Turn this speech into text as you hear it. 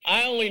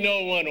I only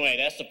know one way.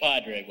 That's the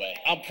Padre way.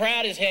 I'm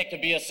proud as heck to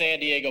be a San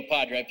Diego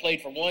Padre. I played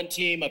for one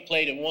team. I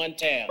played in one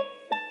town.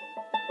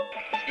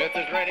 Smith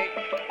is ready.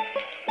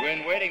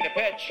 Wynn waiting to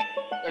pitch.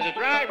 There's a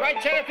drive,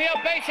 right center field,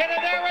 base hit,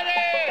 and there it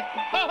is!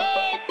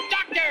 Ho-ho,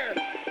 doctor!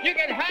 You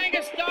can hang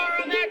a star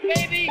on that,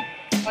 baby!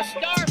 A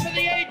star for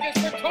the ages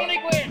for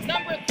Tony Gwynn,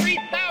 number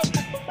 3,000!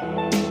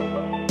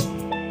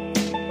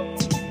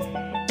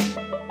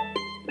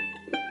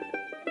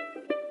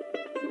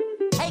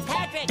 Hey,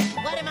 Patrick,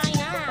 what am I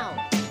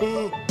now?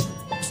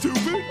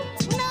 Stupid?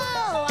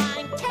 No,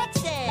 I'm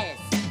Texas!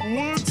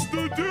 What's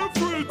the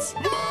difference?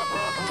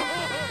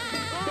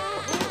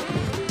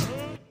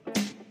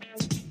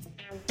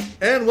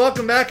 And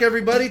welcome back,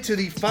 everybody, to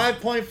the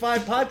 5.5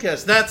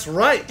 podcast. That's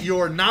right,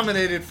 you're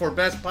nominated for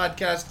Best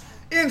Podcast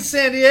in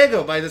San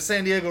Diego by the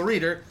San Diego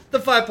Reader, the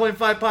 5.5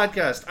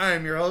 podcast. I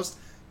am your host,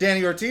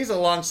 Danny Ortiz,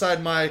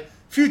 alongside my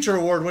future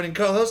award-winning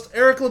co-host,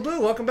 Eric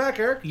LeBou. Welcome back,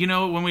 Eric. You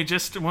know, when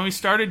we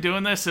started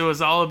doing this, it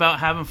was all about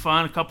having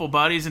fun, a couple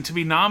buddies, and to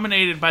be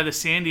nominated by the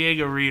San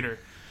Diego Reader.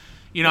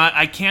 You know,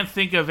 I can't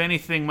think of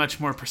anything much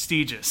more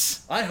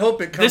prestigious. I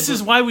hope it comes. This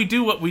is why we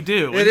do what we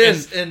do. It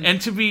is.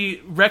 And to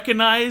be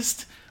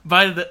recognized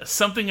by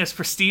something as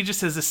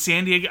prestigious as the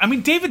San Diego... I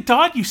mean, David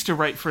Dodd used to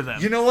write for them.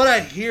 You know what?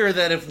 I hear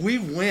that if we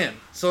win,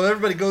 so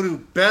everybody go to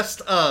Best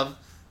of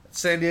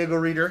San Diego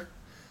Reader,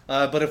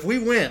 but if we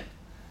win,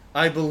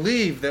 I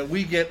believe that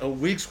we get a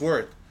week's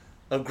worth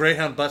of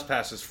Greyhound bus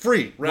passes,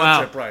 free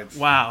round-trip rides.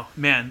 Wow,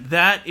 man,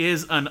 that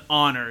is an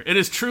honor. It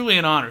is truly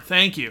an honor.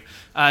 Thank you.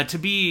 To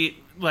be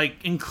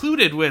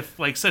included with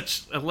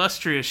such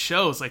illustrious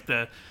shows like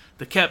the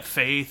Kept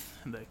Faith,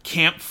 the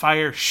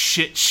Campfire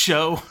Shit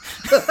Show.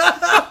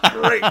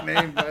 Great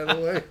name, by the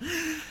way.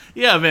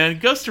 Yeah, man.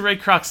 Ghost of Ray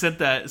Kroc sent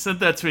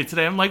that to me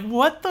today. I'm like,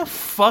 what the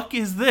fuck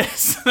is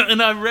this?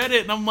 And I read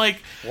it, and I'm like,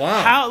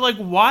 wow. How?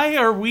 Why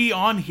are we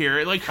on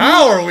here?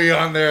 How are we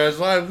on there?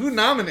 Who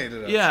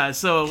nominated us? Yeah.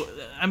 So,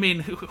 I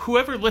mean,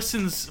 whoever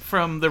listens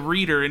from the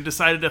Reader and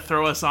decided to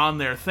throw us on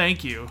there,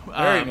 thank you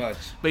very much.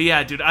 But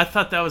yeah, dude, I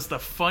thought that was the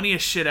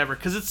funniest shit ever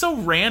because it's so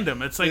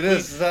random. It's like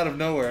it's out of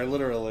nowhere,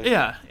 literally.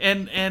 Yeah,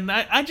 and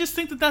I just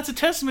think that that's a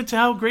testament to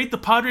how great the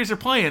Padres are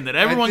playing. That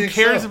everyone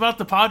cares about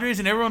the Padres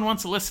and everyone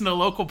wants to listen to a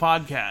local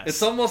podcast.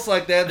 It's almost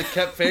like they had the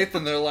Kept Faith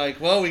and they're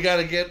like, well, we got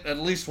to get at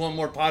least one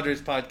more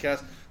Padres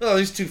podcast. Oh,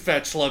 these two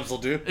fat schlubs will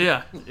do.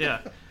 Yeah.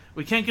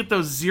 We can't get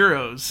those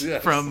zeros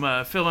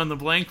from Fill in the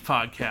Blank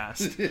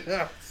podcast.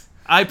 Yeah.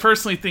 I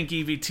personally think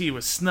EVT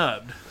was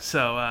snubbed.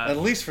 So at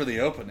least for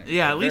the opening.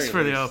 Yeah, at least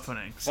for the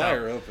opening.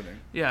 Fire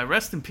opening. Yeah,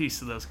 rest in peace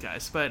to those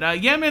guys.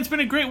 But yeah, man, it's been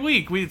a great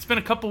week. It's been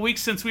a couple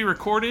weeks since we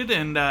recorded,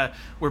 and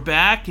we're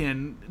back.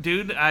 And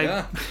dude,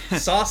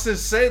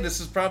 Sauces say this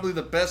is probably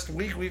the best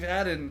week we've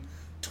had in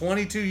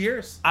 22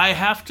 years. I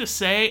have to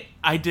say,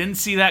 I didn't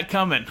see that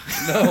coming.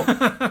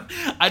 No.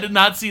 I did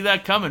not see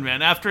that coming,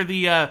 man. After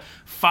the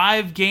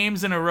 5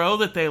 games in a row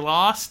that they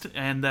lost,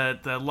 and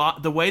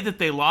the way that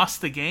they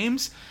lost the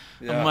games.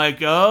 Yeah. I'm like,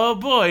 oh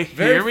boy,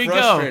 here we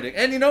go.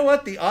 And you know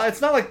what?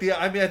 It's not like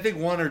I think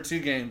 1 or 2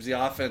 games the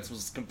offense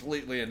was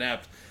completely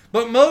inept,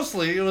 but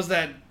mostly it was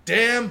that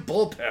damn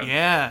bullpen.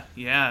 Yeah,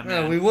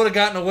 man. We would have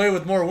gotten away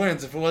with more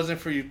wins if it wasn't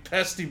for you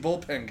pesky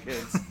bullpen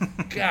kids.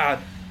 God.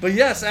 But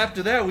yes,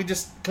 after that we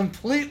just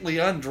completely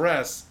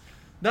undress.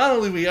 Not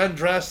only we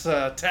undress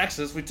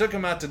Texas, we took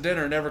him out to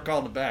dinner and never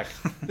called him back.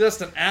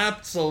 Just an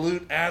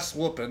absolute ass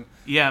whooping.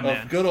 Yeah,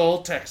 man. Of good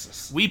old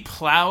Texas. We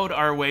plowed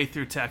our way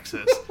through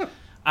Texas.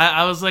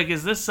 I was like,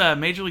 is this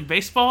Major League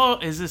Baseball?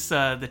 Is this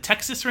the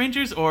Texas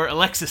Rangers or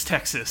Alexis,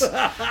 Texas?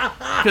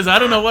 Because I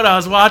don't know what I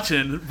was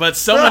watching, but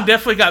someone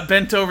definitely got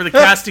bent over the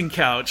casting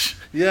couch.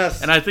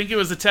 Yes. And I think it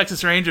was the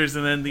Texas Rangers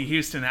and then the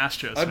Houston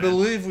Astros. I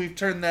believe we've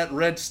turned that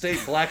red state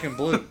black and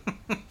blue.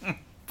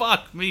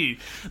 Fuck me.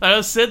 I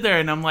was sitting there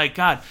and I'm like,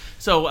 God.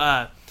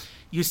 So,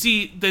 you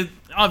see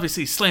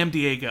obviously Slam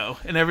Diego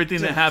and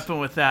everything that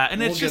happened with that.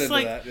 And it's just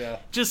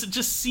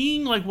just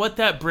seeing what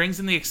that brings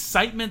and the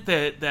excitement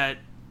that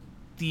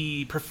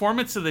the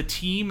performance of the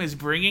team is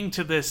bringing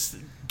to this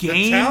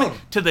game,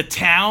 to the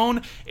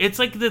town. It's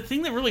like the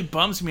thing that really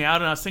bums me out,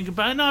 and I was thinking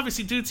about it, and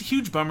obviously, dude, it's a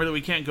huge bummer that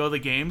we can't go to the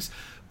games,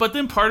 but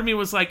then part of me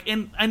was like,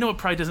 and I know it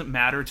probably doesn't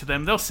matter to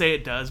them, they'll say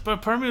it does,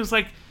 but part of me was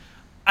like,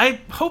 I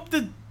hope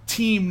the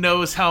team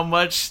knows how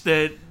much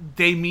that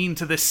they mean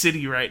to this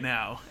city right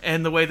now,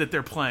 and the way that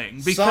they're playing.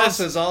 Because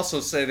Sauces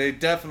also say they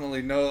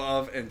definitely know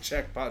of and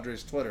check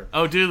Padres Twitter.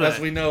 Oh, do they? As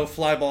we know,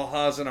 Flyball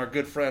Haas and our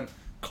good friend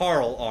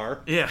Carl are.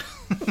 Yeah.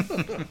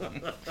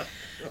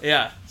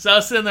 Yeah. So I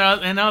was sitting there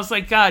and I was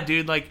like, God,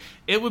 dude,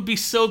 it would be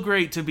so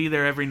great to be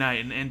there every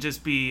night and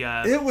just be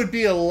it would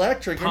be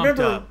electric.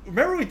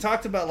 Remember we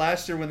talked about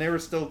last year when they were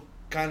still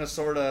kind of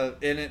sort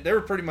of in it. They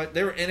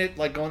were in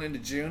it going into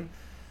June.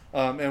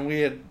 And we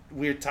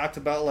had talked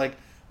about I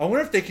wonder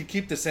if they could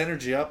keep this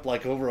energy up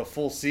over a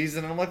full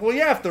season. And I'm like, well,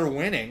 yeah, if they're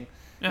winning,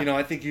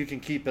 I think you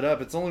can keep it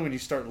up. It's only when you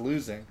start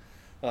losing.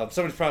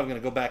 Somebody's probably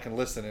going to go back and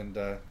listen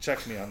and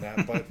check me on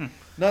that, but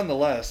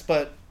nonetheless.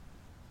 But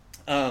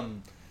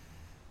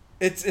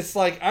it's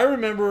like I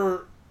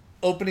remember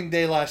opening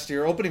day last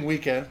year, opening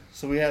weekend.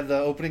 So we had the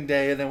opening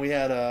day, and then we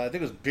had I think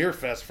it was Beer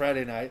Fest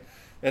Friday night,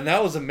 and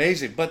that was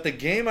amazing. But the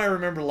game I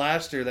remember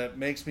last year that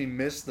makes me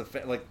miss the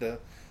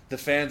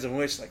fans and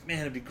wish like,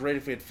 man, it'd be great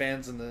if we had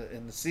fans in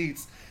the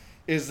seats,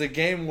 is the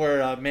game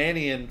where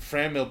Manny and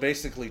Franmil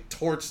basically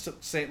torched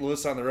St.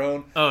 Louis on their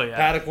own. Oh yeah.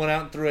 Paddock went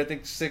out and threw I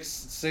think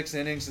six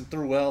innings and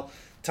threw well.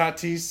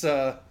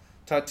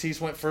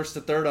 Tatis went first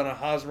to third on a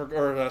Hosmer,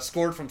 or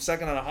scored from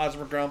second on a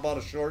Hosmer ground ball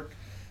to short.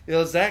 It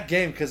was that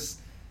game because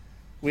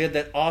we had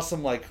that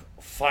awesome like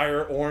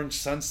fire orange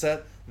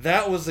sunset.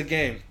 That was the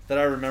game that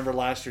I remember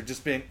last year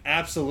just being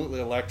absolutely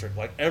electric.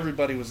 Like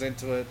everybody was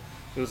into it.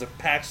 It was a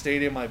packed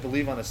stadium, I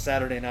believe, on a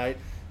Saturday night.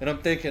 And I'm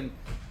thinking,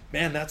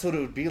 man, that's what it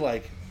would be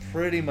like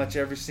pretty much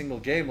every single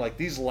game. Like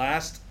these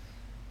last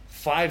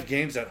 5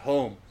 games at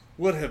home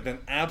would have been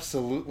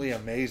absolutely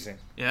amazing.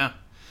 Yeah.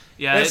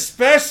 Yeah.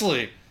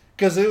 Especially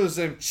because it was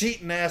them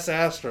cheating ass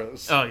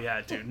Astros. Oh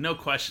yeah, dude, no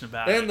question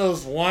about it. And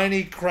those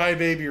whiny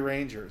crybaby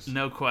Rangers.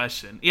 No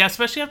question. Yeah,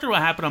 especially after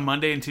what happened on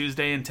Monday and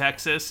Tuesday in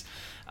Texas.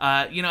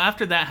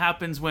 After that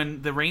happens,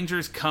 when the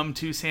Rangers come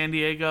to San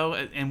Diego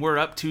and we're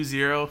up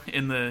 2-0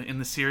 in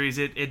the series,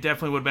 it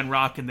definitely would have been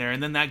rocking there.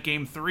 And then that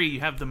game 3, you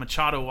have the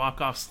Machado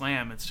walk-off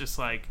slam. It's just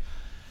like,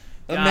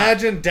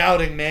 imagine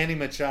doubting Manny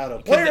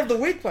Machado. Player of the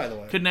week, by the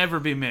way. Could never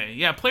be me.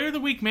 Yeah, player of the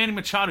week, Manny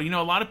Machado.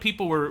 A lot of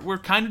people were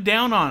kind of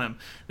down on him.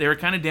 They were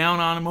kind of down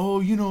on him. Oh,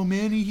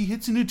 Manny, he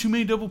hits into too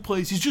many double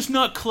plays. He's just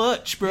not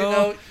clutch,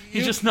 bro.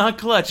 He's just not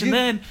clutch. And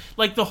then,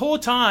 like, the whole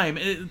time,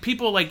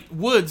 people like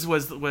Woods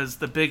was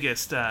the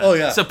biggest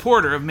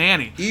supporter of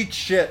Manny. Eat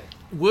shit.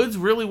 Woods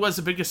really was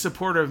the biggest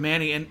supporter of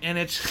Manny. And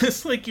it's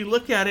just like you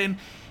look at it and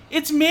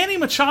it's Manny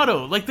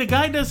Machado. Like, the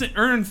guy doesn't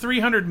earn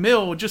 $300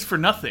 million just for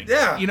nothing.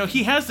 Yeah.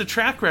 He has the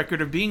track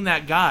record of being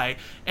that guy.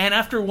 And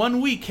after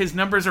 1 week, his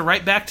numbers are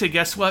right back to,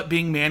 guess what,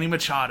 being Manny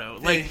Machado.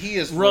 Like, he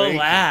is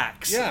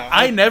relax. Yeah.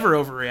 I never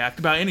overreact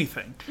about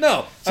anything.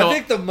 No. So, I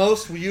think the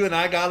most you and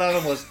I got on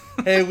him was,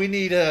 hey, we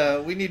need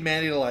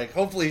Manny to, like,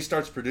 hopefully he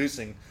starts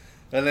producing.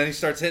 And then he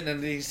starts hitting,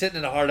 and he's hitting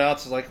into hard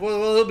outs. It's like,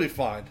 well, he'll be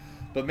fine.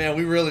 But, man,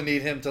 we really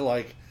need him to,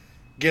 like,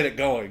 get it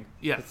going.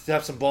 Yeah. Let's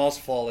have some balls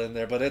fall in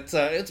there. But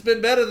it's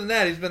been better than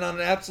that. He's been on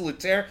an absolute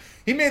tear.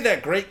 He made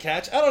that great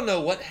catch. I don't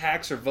know what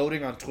hacks are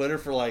voting on Twitter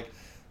for, like,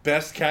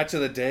 best catch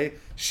of the day.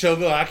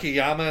 Shogo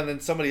Akiyama, and then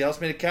somebody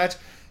else made a catch.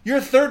 Your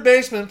third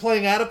baseman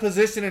playing out of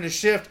position in a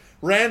shift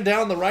ran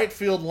down the right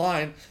field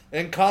line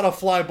and caught a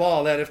fly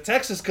ball that if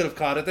Texas could have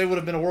caught it, they would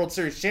have been a World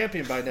Series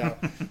champion by now.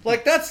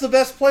 Like, that's the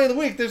best play of the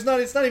week. It's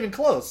not even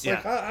close. Yeah.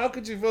 Like, how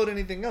could you vote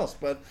anything else?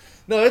 But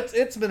no,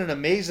 it's been an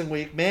amazing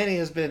week. Manny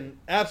has been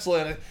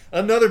absolutely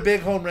another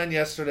big home run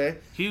yesterday.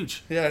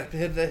 Huge. Yeah,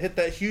 hit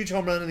that huge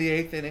home run in the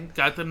 8th inning.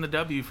 Got them the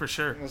W for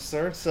sure. Yes,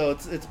 sir. So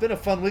it's been a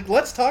fun week.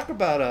 Let's talk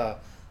about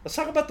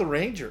the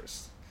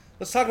Rangers.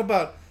 Let's talk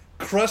about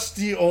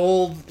crusty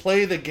old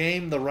play the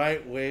game the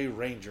right way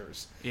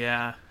Rangers.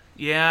 Yeah,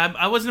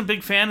 I wasn't a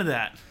big fan of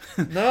that.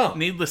 No.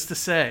 Needless to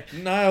say.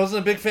 No, I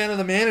wasn't a big fan of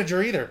the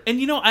manager either.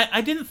 And I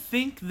didn't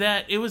think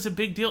that it was a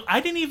big deal. I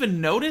didn't even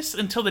notice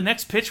until the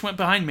next pitch went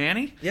behind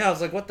Manny. Yeah, I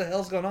was like, what the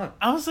hell's going on?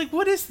 I was like,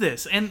 what is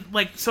this? And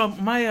like, so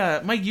my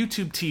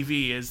YouTube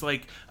TV is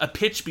like a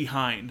pitch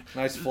behind.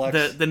 Nice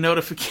flex. The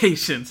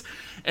notifications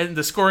and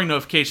the scoring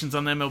notifications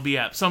on the MLB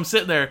app. So I'm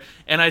sitting there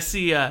and I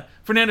see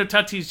Fernando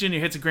Tatis Jr.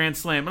 hits a grand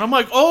slam. And I'm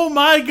like, oh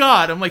my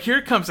God. I'm like, here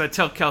it comes. I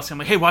tell Kelsey, I'm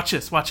like, hey, watch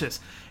this.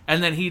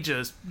 And then he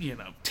just,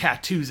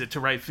 tattoos it to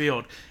right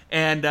field.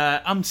 And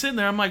I'm sitting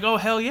there, I'm like, oh,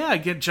 hell yeah. I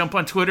jump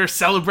on Twitter,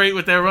 celebrate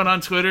with everyone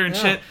on Twitter and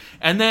shit.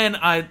 And then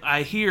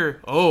I hear,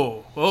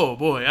 oh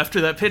boy,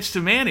 after that pitch to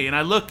Manny. And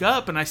I look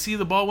up and I see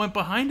the ball went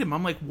behind him.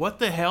 I'm like, what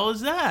the hell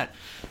is that?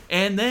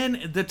 And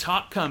then the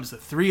talk comes, the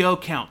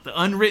 3-0 count, the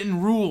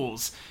unwritten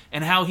rules,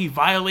 and how he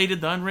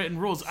violated the unwritten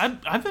rules.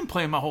 I've been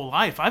playing my whole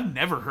life. I've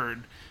never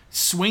heard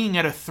swinging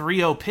at a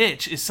 3-0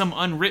 pitch is some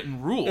unwritten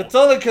rule. It's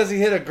only because he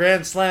hit a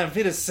grand slam. If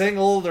he'd have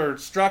singled or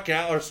struck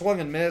out or swung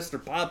and missed or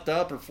popped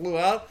up or flew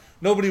out,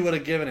 nobody would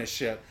have given a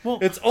shit. Well,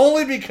 it's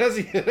only because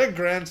he hit a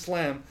grand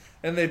slam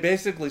and they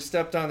basically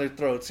stepped on their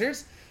throats.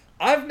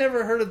 I've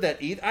never heard of that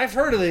I've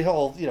heard of the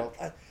whole,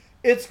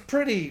 it's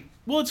pretty...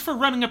 Well, it's for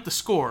running up the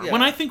score. Yeah.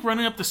 When I think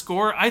running up the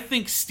score, I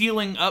think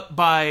stealing up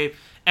by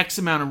X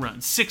amount of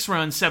runs, 6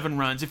 runs, 7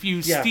 runs. If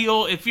you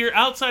steal, if you're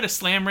outside of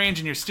slam range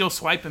and you're still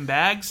swiping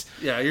bags,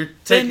 you're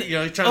taking,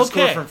 you're trying to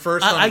score from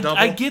first on a double.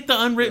 I get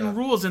the unwritten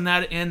rules in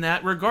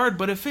that regard,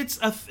 but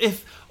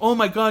if oh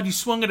my God, you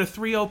swung at a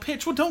 3-0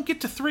 pitch, well, don't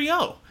get to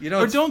 3-0,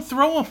 or don't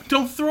throw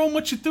them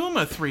what you threw them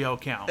at a 3-0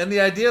 count. And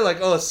the idea, like,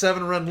 a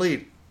 7-run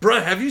lead.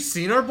 Bruh, have you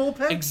seen our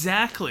bullpen?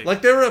 Exactly.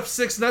 Like, they were up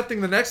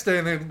 6-0 the next day,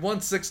 and they won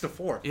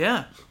 6-4.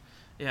 Yeah.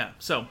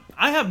 So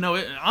I have no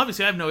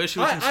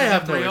issue with him. I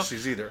have no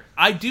issues either.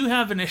 I do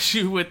have an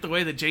issue with the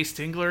way that Jay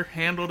Stingler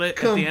handled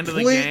it at the end of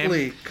the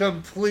game.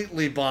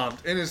 Completely bombed.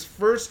 In his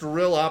first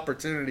real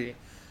opportunity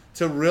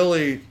to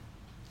really,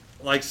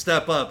 like,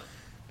 step up,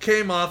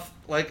 came off,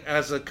 like,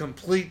 as a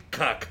complete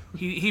cuck.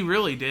 He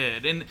really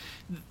did. And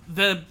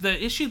the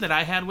issue that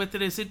I had with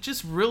it is it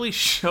just really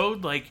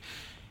showed, like,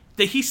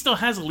 that he still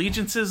has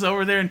allegiances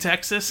over there in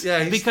Texas.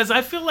 Yeah, because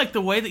I feel like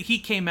the way that he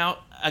came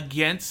out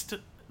against the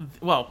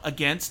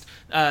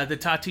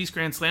Tatis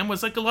Grand Slam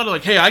was like a lot of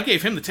like, hey, I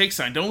gave him the take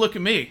sign. Don't look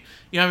at me.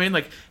 You know what I mean?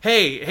 Like,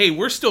 hey,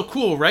 we're still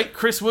cool, right?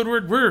 Chris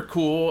Woodward, we're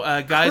cool.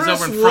 Guys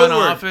over in front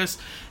office.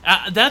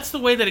 That's the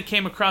way that it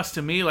came across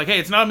to me. Like, hey,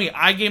 it's not me.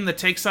 I gave him the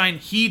take sign.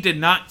 He did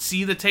not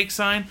see the take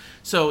sign.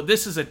 So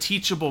this is a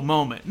teachable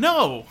moment.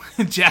 No,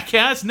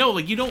 jackass. No,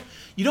 like you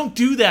don't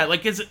do that.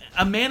 Like as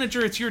a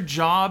manager, it's your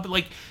job.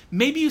 Like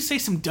maybe you say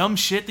some dumb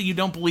shit that you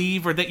don't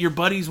believe or that your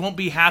buddies won't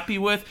be happy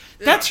with.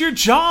 Yeah. That's your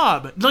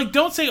job. Like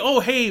don't say, oh,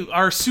 hey,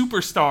 our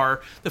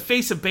superstar, the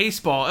face of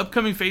baseball,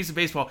 upcoming face of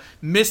baseball,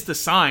 missed the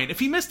sign.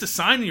 If he missed a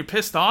sign and you're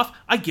pissed off,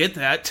 I get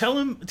that. Tell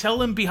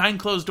him behind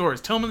closed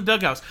doors. Tell him in the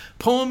dugouts.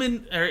 Pull him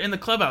in the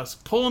clubhouse.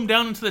 Pull him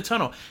down into the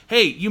tunnel.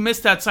 Hey, you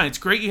missed that sign. It's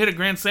great you hit a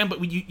grand slam,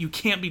 but you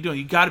can't be doing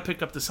it. You got to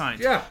pick up the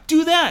signs. Yeah.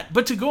 Do that.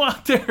 But to go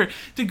out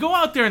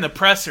there in the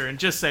presser and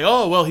just say,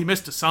 oh, well, he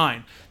missed a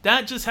sign.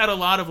 That just had a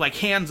lot of like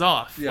hands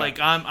off. Yeah. Like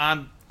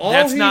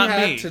that's not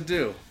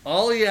me.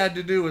 All he had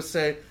to do was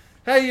say,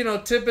 hey,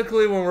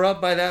 typically when we're up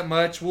by that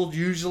much, we'll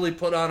usually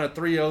put on a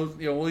 3-0.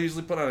 We'll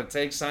usually put on a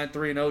take sign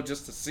 3-0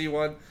 just to see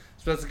one,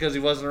 especially because he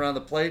wasn't around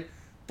the plate.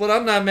 But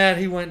I'm not mad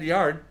he went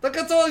yard. Like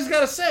that's all he's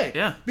got to say.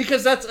 Yeah.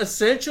 Because that's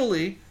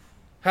essentially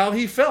how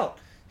he felt.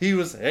 He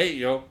was,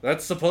 hey,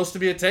 that's supposed to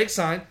be a take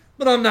sign,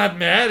 but I'm not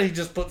mad. He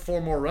just put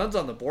 4 more runs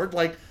on the board.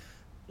 Like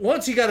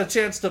once he got a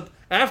chance to,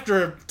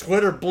 after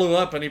Twitter blew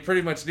up and he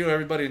pretty much knew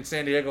everybody in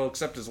San Diego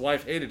except his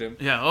wife hated him.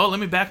 Yeah. Oh, let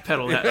me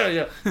backpedal that.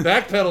 Yeah.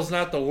 Backpedal's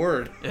not the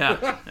word.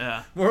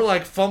 Yeah. More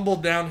like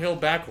fumbled downhill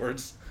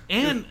backwards.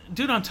 And,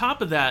 dude, on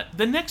top of that,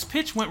 the next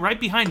pitch went right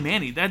behind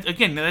Manny. That's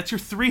your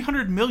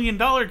 $300 million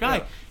guy.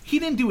 Yeah. He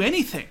didn't do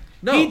anything.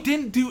 No. He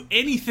didn't do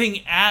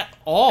anything at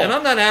all. And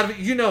I'm not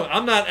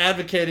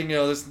advocating,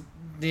 this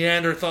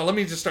Neanderthal. Let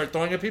me just start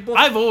throwing at people.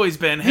 I've always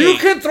been, hey. You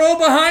can throw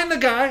behind the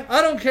guy.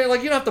 I don't care.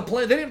 Like, you don't have to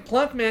play. They didn't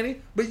plunk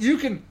Manny, but you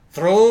can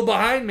throw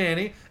behind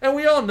Manny. And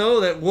we all know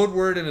that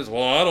Woodward and his,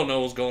 I don't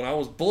know what's going on,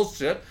 was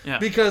bullshit. Yeah.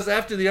 Because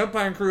after the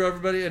umpiring crew,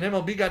 everybody and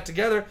MLB got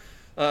together,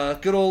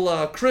 good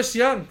old Chris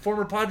Young,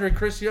 former Padre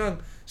Chris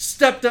Young,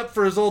 stepped up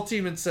for his old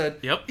team and said,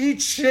 yep.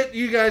 Eat shit,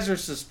 you guys are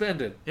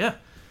suspended. Yeah.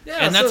 Yeah,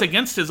 and that's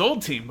against his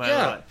old team, by the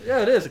way.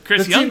 Yeah, it is.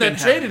 Chris the Young team that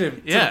traded him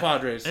to the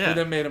Padres, who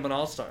then made him an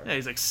all-star. Yeah,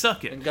 he's like,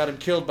 suck it. And got him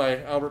killed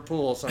by Albert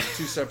Pujols on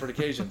 2 separate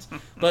occasions.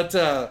 But,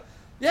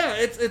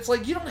 it's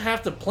like you don't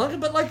have to plunk him,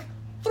 but, like,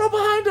 throw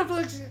behind him.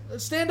 Like,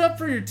 stand up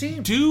for your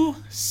team. Do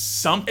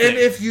something. And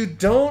if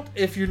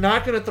you're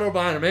not going to throw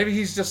behind him, maybe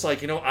he's just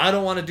like, I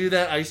don't want to do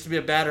that. I used to be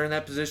a batter in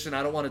that position.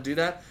 I don't want to do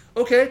that.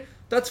 Okay,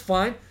 that's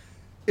fine.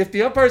 If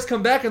the umpires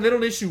come back and they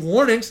don't issue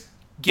warnings,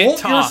 get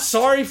tossed.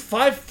 Your sorry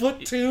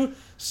 5'2",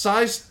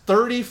 size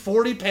 30,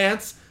 40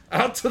 pants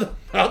out to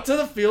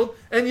the field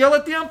and yell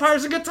at the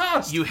umpires and get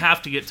tossed. You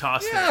have to get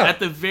tossed. Yeah. At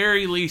the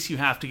very least, you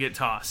have to get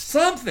tossed.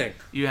 Something.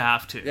 You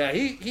have to. Yeah,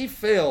 he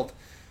failed.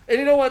 And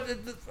you know what?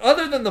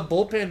 Other than the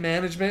bullpen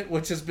management,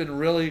 which has been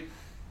really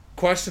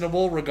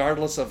questionable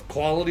regardless of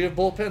quality of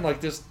bullpen,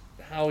 like just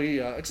how he,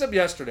 except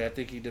yesterday, I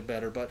think he did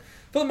better. But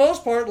for the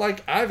most part,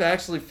 like I've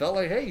actually felt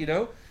like, hey,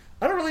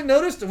 I don't really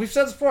notice, we've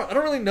said this before, I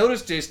don't really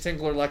notice Jace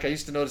Tingler like I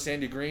used to notice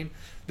Andy Green.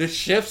 The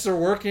shifts are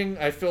working,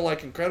 I feel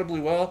like, incredibly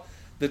well.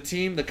 The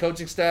team, the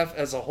coaching staff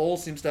as a whole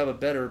seems to have a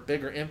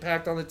bigger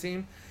impact on the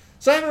team.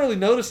 So I haven't really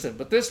noticed him,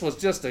 but this was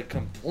just a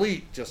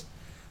complete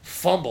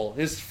fumble.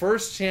 His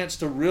first chance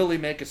to really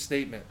make a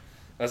statement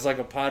as like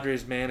a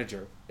Padres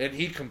manager, and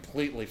he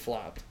completely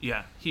flopped.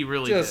 Yeah, he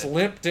really just did.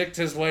 limp-dicked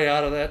his way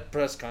out of that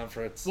press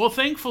conference. Well,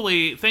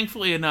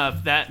 thankfully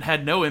enough, that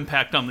had no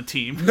impact on the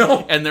team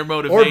and their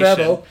motivation. Or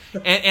Bevo.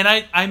 And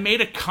I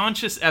made a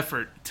conscious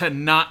effort to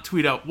not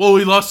tweet out, whoa,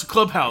 we lost the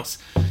clubhouse.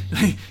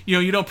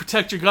 You don't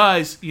protect your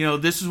guys.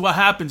 This is what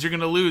happens. You're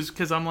going to lose.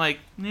 Because I'm like,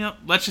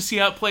 let's just see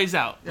how it plays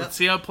out. Yep. Let's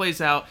see how it plays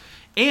out.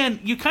 And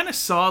you kind of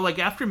saw, like,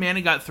 after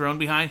Manny got thrown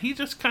behind, he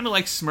just kind of,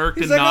 like, smirked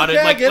and nodded.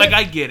 Okay,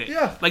 I get it.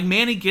 Yeah. Like,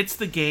 Manny gets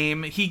the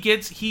game. He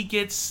gets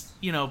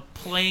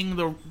playing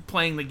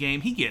the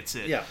game. He gets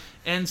it. Yeah.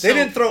 And so, they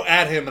didn't throw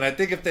at him, and I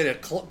think if they'd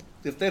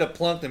have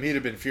plunked him, he'd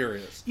have been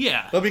furious.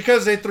 Yeah. But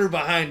because they threw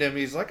behind him,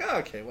 he's like,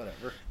 okay,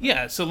 whatever.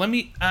 Yeah, so let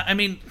me,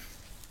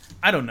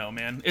 I don't know,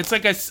 man. It's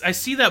like I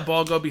see that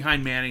ball go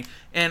behind Manny,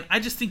 and I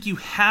just think you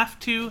have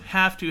to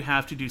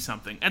do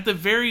something. At the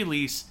very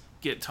least,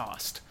 get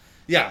tossed.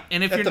 Yeah,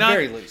 and if at you're the not,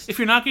 very least. If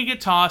you're not going to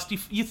get tossed,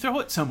 you throw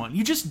at someone.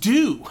 You just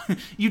do.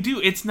 You do.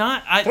 It's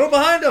not... throw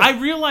behind him. I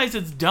realize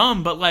it's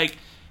dumb, but, like,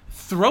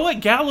 throw at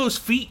Gallo's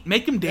feet.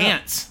 Make him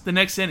dance the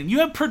next inning.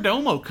 You have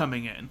Perdomo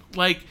coming in.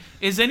 Like,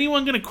 is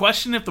anyone going to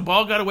question if the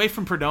ball got away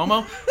from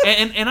Perdomo?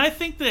 and I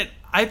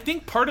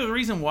think part of the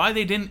reason why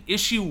they didn't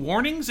issue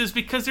warnings is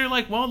because they're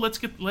like, well,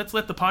 let's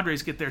let the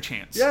Padres get their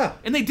chance. Yeah.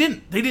 And they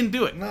didn't. They didn't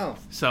do it. No.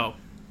 So...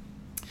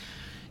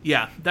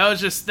 yeah, that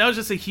was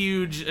just a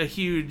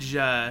huge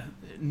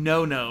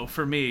no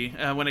for me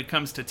when it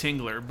comes to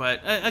Tingler.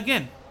 But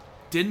again,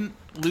 didn't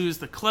lose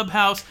the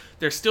clubhouse.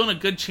 They're still in a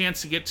good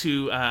chance to get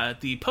to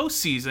the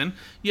postseason.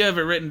 You have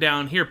it written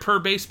down here per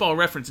Baseball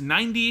Reference,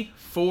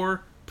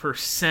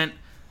 94%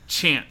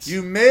 chance.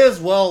 You may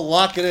as well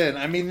lock it in.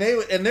 I mean, they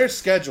and their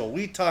schedule.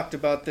 We talked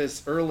about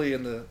this early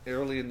in the.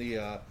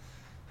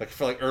 I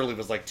feel like early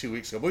was like 2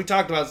 weeks ago, but we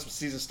talked about this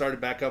season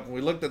started back up, and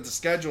we looked at the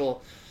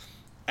schedule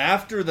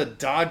after the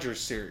Dodgers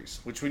series,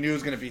 which we knew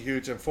was going to be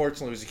huge.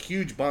 Unfortunately, it was a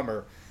huge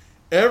bummer.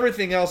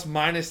 Everything else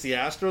minus the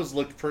Astros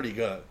looked pretty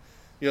good.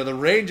 You know, the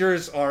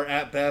Rangers are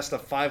at best a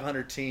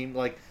 500 team.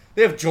 Like,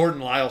 they have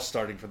Jordan Lyles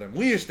starting for them.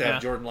 We used to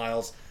have Jordan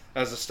Lyles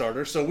as a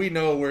starter, so we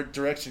know where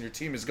direction your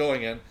team is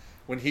going in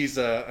when he's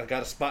got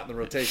a spot in the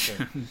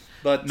rotation.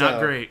 But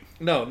not great.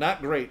 No,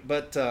 not great.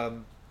 But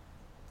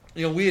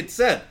we had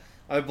said,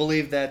 I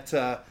believe that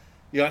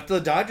after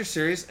the Dodgers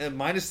series and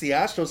minus the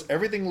Astros,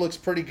 everything looks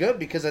pretty good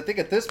because I think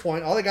at this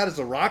point all they got is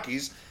the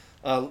Rockies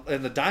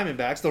and the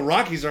Diamondbacks. The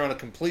Rockies are on a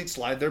complete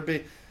slide. They're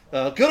big.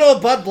 Good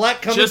old Bud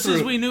Black coming just through.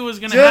 Just as we knew was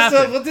going to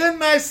happen. Well,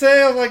 didn't I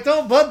say? I'm like,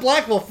 Bud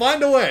Black will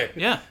find a way.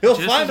 Yeah, he'll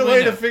find a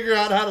way to figure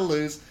out how to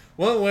lose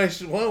one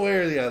way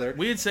or the other.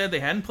 We had said they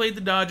hadn't played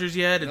the Dodgers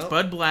yet. It's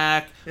Bud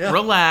Black. Yep.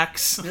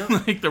 Relax.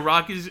 Yep. Like the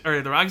Rockies are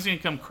going to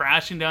come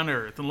crashing down to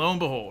earth, and lo and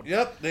behold.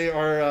 Yep, they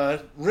are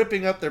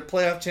ripping up their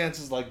playoff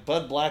chances like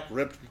Bud Black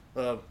ripped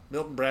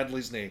Milton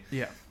Bradley's knee.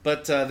 Yeah,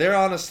 but they're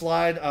on a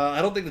slide.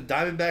 I don't think the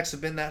Diamondbacks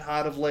have been that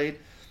hot of late.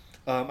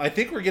 I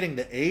think we're getting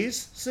the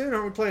A's soon.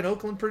 Aren't we playing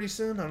Oakland pretty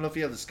soon? I don't know if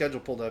you have the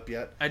schedule pulled up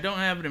yet. I don't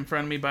have it in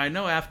front of me, but I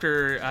know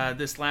after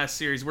this last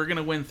series, we're going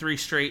to win 3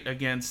 straight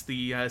against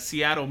the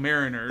Seattle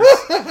Mariners.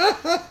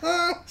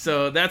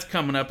 So that's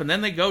coming up. And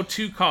then they go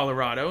to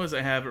Colorado, as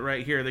I have it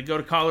right here. They go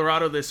to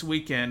Colorado this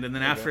weekend. And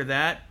then after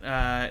that,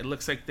 it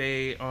looks like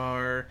they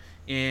are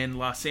in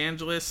Los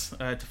Angeles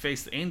to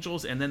face the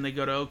Angels. And then they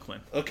go to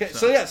Oakland. Okay,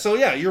 so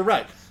yeah, you're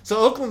right. So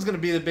Oakland's going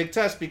to be the big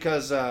test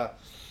because...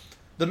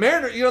 the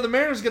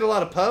Mariners get a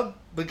lot of pub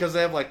because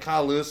they have like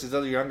Kyle Lewis, these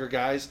other younger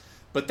guys,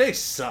 but they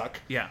suck.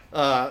 Yeah.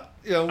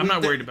 I'm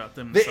not worried about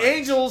them. The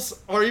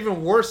Angels are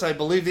even worse, I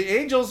believe. The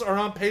Angels are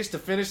on pace to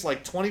finish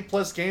like 20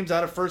 plus games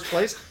out of first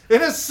place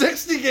in a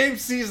 60-game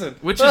season,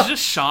 which is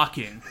just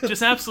shocking,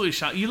 just absolutely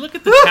shocking. You look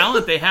at the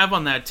talent they have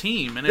on that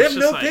team, and it's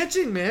they have no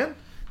pitching, man.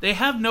 They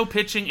have no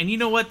pitching, and you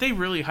know what? They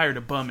really hired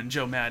a bum in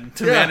Joe Madden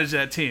to manage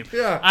that team.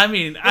 Yeah. I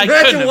mean, I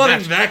couldn't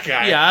imagine that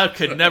guy. Yeah, I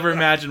could never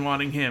imagine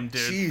wanting him,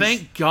 dude. Jeez.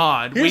 Thank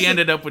God we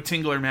ended up with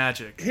Tingler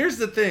Magic. Here's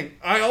the thing.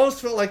 I always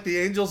felt like the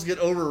Angels get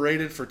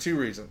overrated for 2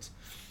 reasons.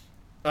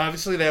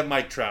 Obviously, they have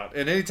Mike Trout,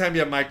 and anytime you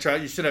have Mike Trout,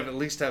 you should at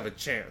least have a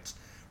chance.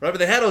 Right? But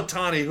they had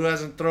Ohtani, who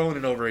hasn't thrown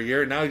in over a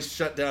year, and now he's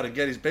shut down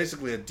again. He's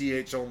basically a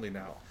DH only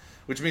now,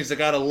 which means they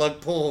got to lug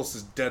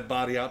Pujols' dead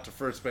body out to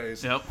first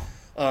base. Yep.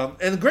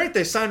 And great,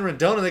 they signed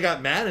Rendon, they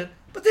got Madden.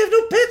 But they have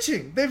no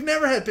pitching. They've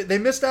never had. They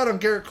missed out on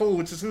Garrett Cole,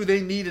 which is who they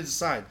needed to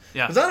sign.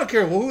 Yeah. Because I don't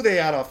care who they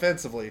had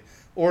offensively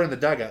or in the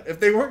dugout. If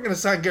they weren't going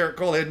to sign Garrett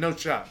Cole, they had no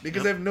shot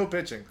because they have no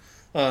pitching.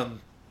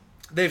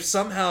 They've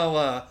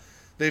somehow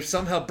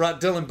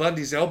brought Dylan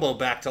Bundy's elbow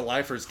back to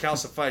life or his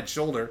calcified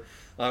shoulder,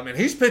 and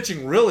he's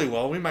pitching really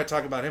well. We might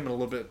talk about him in a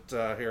little bit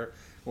here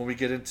when we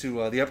get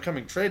into the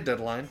upcoming trade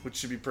deadline, which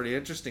should be pretty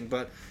interesting.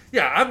 But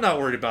yeah, I'm not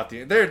worried about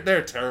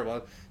they're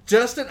terrible.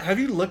 Justin, have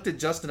you looked at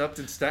Justin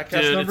Upton's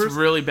StatCast numbers? It's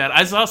really bad.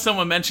 I saw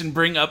someone mention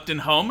bring Upton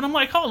home, and I'm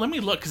like, let me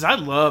look, because I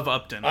love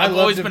Upton. I've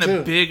always been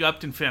a big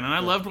Upton fan, and I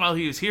loved while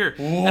he was here.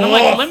 Whoa. And I'm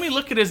like, let me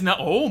look at his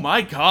oh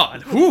my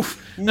God,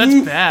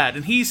 that's bad.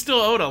 And he's still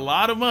owed a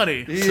lot of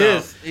money. He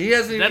is. He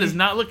hasn't. That is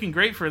not looking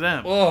great for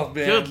them. Oh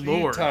man, good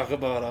Lord! You talk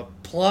about a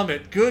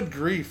plummet. Good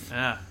grief.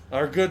 Yeah.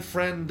 Our good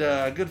friend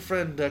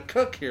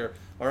Cook here,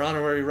 our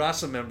honorary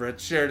RASA member,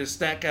 had shared his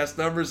StatCast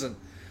numbers, and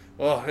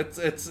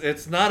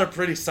it's not a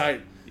pretty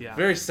sight. Yeah.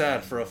 Very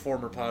sad for a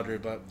former Padre,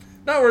 but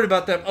not worried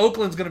about them.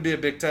 Oakland's going to be a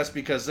big test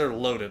because they're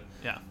loaded.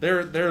 Yeah.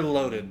 They're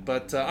loaded,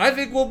 but I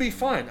think we'll be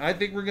fine. I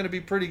think we're going to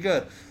be pretty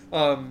good.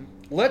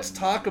 Let's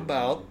talk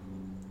about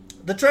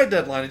the trade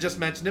deadline. I just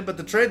mentioned it, but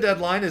the trade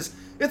deadline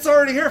it's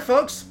already here,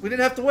 folks. We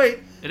didn't have to wait.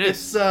 It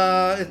is.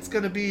 It's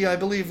going to be, I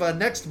believe,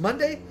 next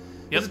Monday.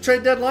 Yep. Is the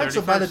trade deadline, 31st.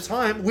 So by the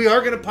time we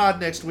are going to pod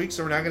next week,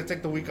 so we're not going to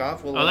take the week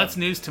off. That's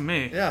news to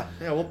me. Yeah,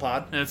 we'll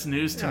pod. That's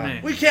news to me.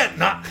 We can't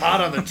not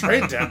pod on the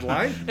trade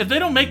deadline. If they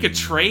don't make a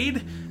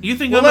trade, you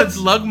think I'm going to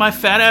lug my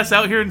fat ass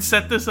out here and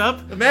set this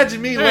up?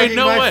 Imagine me lugging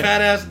my fat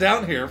ass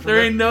down here.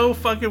 There ain't no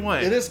fucking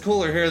way. It is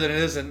cooler here than it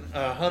is in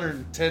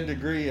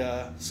 110-degree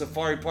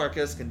Safari Park,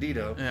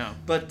 Escondido. Yeah.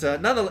 But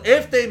nonetheless,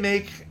 if they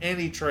make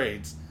any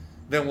trades,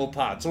 then we'll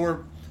pod.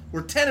 So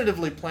we're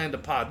tentatively planned to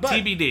pod. But,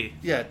 TBD.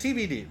 Yeah,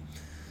 TBD.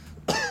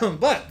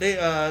 But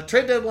the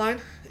trade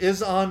deadline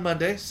is on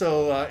Monday,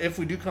 so if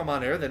we do come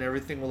on air, then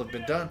everything will have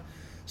been done.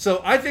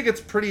 So I think it's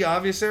pretty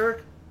obvious,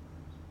 Eric.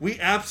 We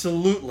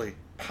absolutely,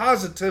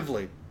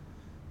 positively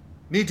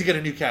need to get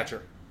a new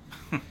catcher.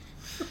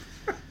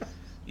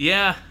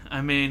 Yeah,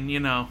 I mean,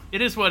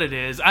 it is what it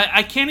is.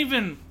 I can't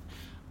even...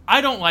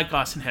 I don't like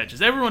Austin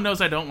Hedges. Everyone knows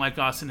I don't like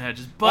Austin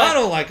Hedges, but... I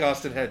don't like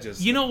Austin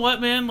Hedges. You know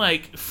what, man?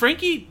 Like,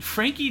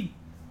 Frankie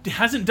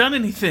hasn't done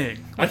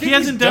anything. I think he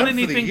hasn't done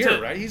anything for the year,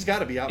 to. Right? He's got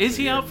to be out. Is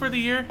for he the out year. for the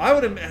year? I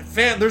would have.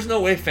 There's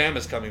no way Pham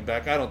is coming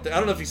back. I don't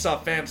know if you saw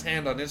Pham's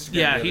hand on Instagram.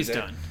 Yeah, the other he's day.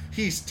 done.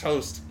 He's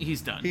toast.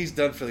 He's done. He's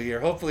done for the year.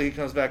 Hopefully he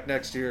comes back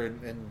next year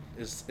and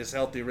is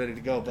healthy, ready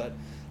to go. But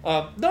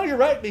no, you're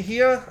right.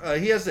 Mejia,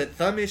 he has that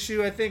thumb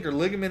issue, I think, or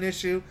ligament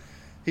issue.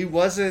 He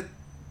wasn't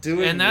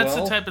doing and that's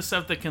well. the type of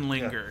stuff that can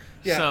linger.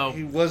 Yeah, so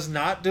he was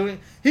not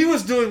doing. He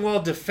was doing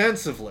well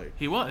defensively.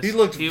 He was. He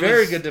looked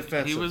very good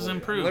defensively. He was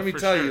improved. Let me for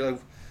tell sure.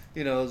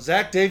 you,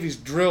 Zach Davies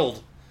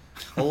drilled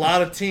a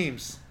lot of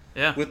teams.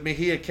 Yeah. With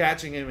Mejia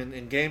catching him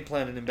and game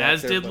planning him back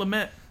As there. did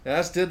Lamet.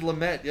 As did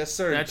Lamet, yes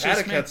sir. That's Paddock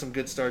just me. had some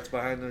good starts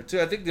behind there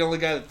too. I think the only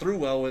guy that threw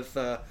well with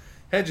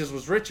Hedges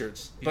was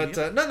Richards. But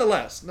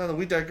nonetheless,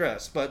 we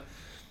digress. But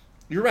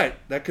you're right.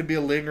 That could be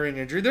a lingering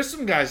injury. There's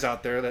some guys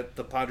out there that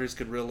the Padres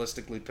could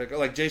realistically pick up,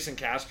 like Jason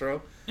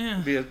Castro. Yeah.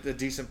 Would be a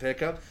decent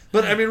pickup.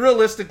 But I mean,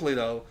 realistically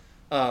though,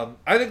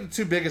 I think the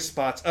two biggest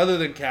spots, other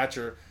than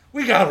catcher,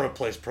 we got to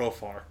replace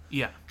Profar.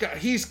 Yeah. God,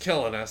 he's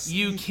killing us.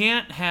 You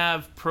can't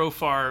have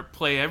Profar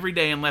play every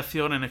day in left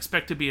field and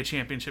expect to be a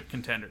championship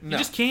contender. No. You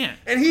just can't.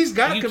 And he's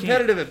got You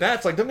competitive at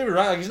bats. Like, don't get me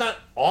wrong. Like, he's not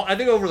all. I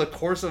think over the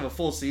course of a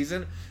full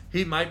season,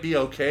 he might be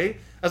okay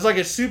as like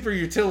a super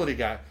utility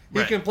guy. He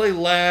Right. can play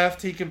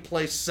left. He can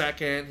play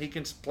second. He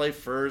can play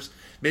first.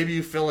 Maybe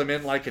you fill him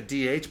in like a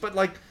DH, but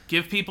like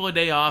Give people a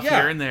day off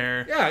here and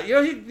there. Yeah,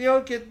 he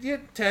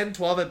get 10,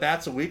 12 at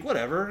bats a week,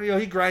 whatever.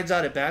 He grinds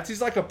out at bats.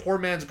 He's like a poor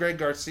man's Greg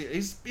Garcia.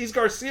 He's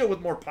Garcia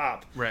with more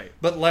pop, Right.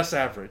 but less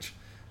average.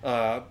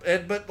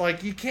 But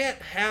like you can't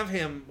have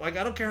him. Like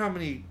I don't care how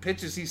many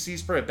pitches he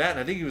sees per at bat, and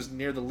I think he was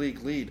near the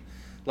league lead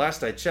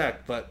last I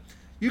checked. But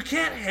you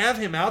can't have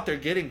him out there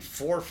getting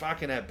 4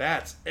 fucking at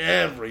bats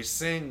every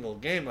single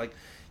game. Like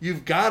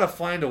you've got to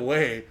find a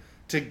way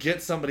to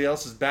get somebody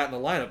else's bat in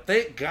the lineup.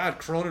 Thank God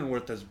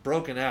Cronenworth has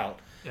broken out.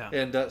 Yeah.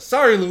 And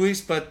sorry, Luis,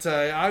 but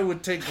I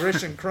would take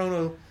Grish and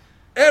Chrono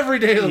every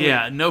day of the week.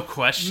 Yeah, no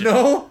question.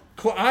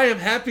 I am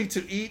happy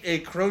to eat a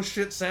crow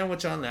shit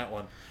sandwich on that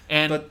one.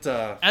 And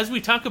as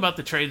we talk about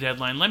the trade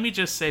deadline, let me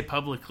just say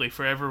publicly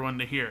for everyone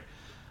to hear,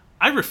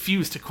 I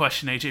refuse to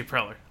question AJ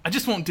Preller. I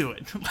just won't do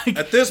it. Like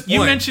at this point,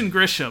 you mentioned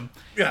Grisham,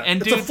 and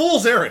it's dude, a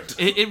fool's errand.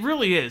 It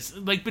really is.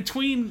 Like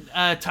between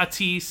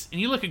Tatis and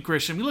you look at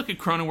Grisham, you look at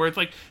Cronenworth.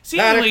 Like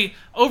seemingly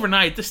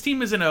overnight, this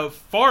team is in a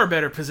far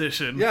better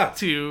position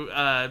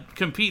to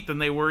compete than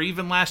they were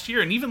even last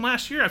year. And even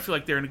last year, I feel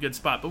like they're in a good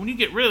spot. But when you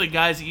get rid of the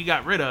guys that you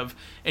got rid of,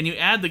 and you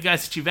add the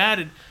guys that you've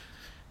added.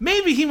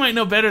 Maybe he might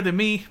know better than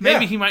me.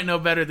 Maybe he might know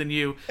better than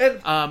you.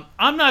 And,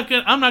 I'm not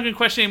gonna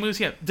question any moves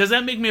yet. Does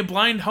that make me a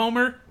blind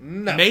homer?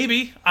 No.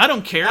 Maybe. I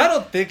don't care. I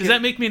don't think. Does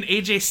that make me an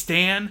AJ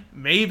Stan?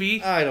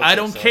 Maybe. I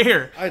don't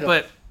care. I don't.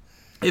 But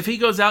if he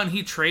goes out and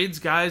he trades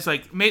guys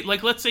like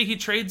let's say he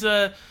trades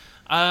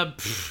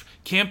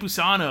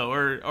Campusano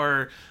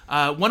or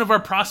one of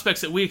our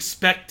prospects that we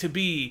expect to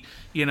be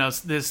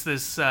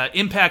this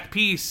impact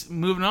piece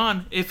moving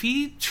on. If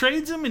he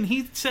trades him and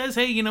he says,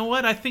 hey, you know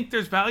what? I think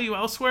there's value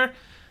elsewhere.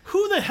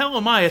 Who the hell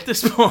am I at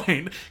this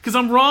point? Because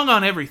I'm wrong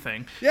on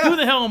everything. Yeah. Who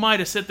the hell am I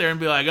to sit there and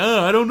be like,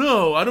 I don't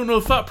know. I don't know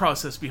the thought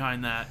process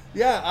behind that.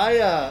 Yeah,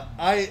 I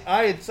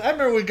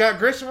remember we got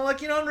Grisham. I'm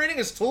like, I'm reading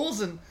his tools,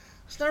 and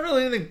it's not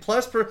really anything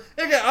plus per.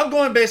 Again, I'm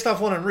going based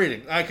off what I'm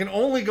reading. I can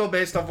only go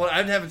based off what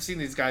I haven't seen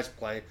these guys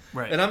play,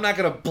 right. And I'm not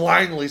going to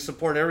blindly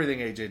support everything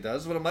AJ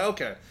does. But I'm like,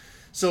 okay,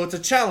 so it's a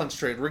challenge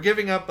trade. We're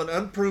giving up an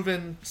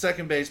unproven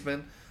second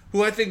baseman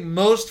who I think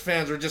most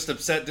fans were just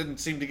upset didn't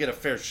seem to get a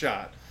fair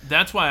shot.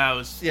 That's why I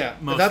was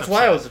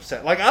why I was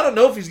upset. Like I don't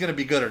know if he's going to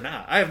be good or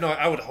not.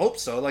 I would hope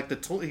so. Like the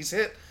tool he's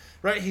hit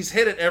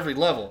at every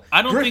level.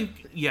 I don't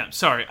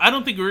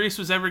think Urias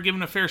was ever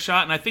given a fair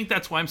shot, and I think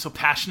that's why I'm so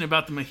passionate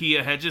about the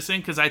Mejia Hedges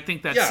thing, because I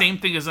think that same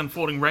thing is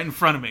unfolding right in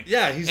front of me.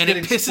 Yeah, and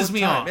it pisses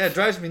me off. Yeah, it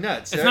drives me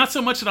nuts. It's not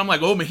so much that I'm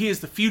like, Mejia's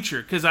the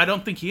future, because I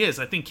don't think he is.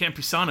 I think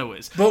Campusano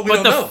is.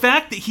 But the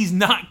fact that he's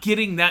not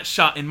getting that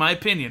shot, in my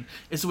opinion,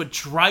 is what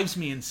drives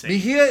me insane.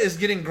 Mejia is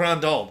getting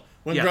Grandal.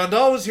 When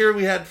Grandal was here,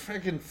 we had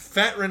freaking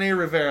fat Rene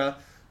Rivera,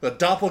 the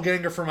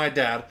doppelganger for my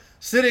dad,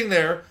 sitting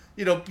there,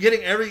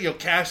 getting every,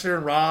 Cashner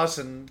and Ross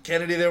and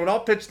Kennedy, they would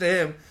all pitch to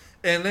him,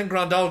 and then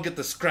Grandal would get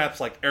the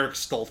scraps like Eric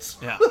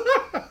Stoltz. Yeah.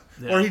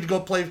 Or he'd go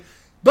play.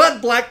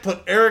 Bud Black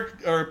put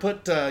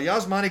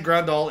Yasmani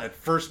Grandal at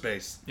first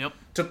base. Yep.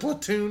 To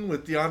platoon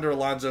with DeAndre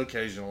Alonso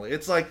occasionally.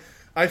 It's like,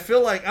 I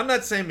feel like, I'm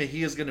not saying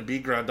Mejia is going to be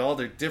Grandal,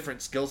 they're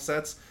different skill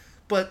sets,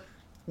 but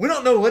we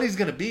don't know what he's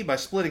going to be by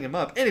splitting him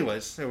up.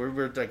 Anyways,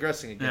 we're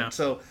digressing again. Yeah.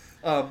 So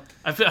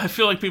I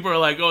feel like people are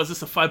like, is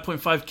this a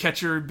 5.5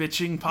 catcher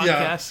bitching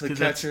podcast? Yeah, the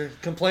catcher.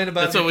 Complain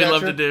about that's what we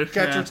love to do.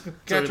 Catcher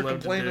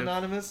complain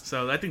anonymous.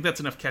 So I think that's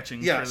enough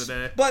catching for the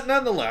day. But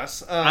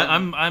nonetheless,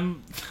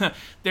 I'm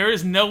there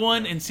is no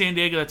one in San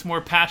Diego that's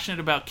more passionate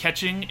about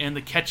catching and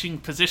the catching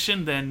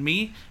position than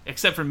me,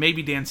 except for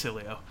maybe Dan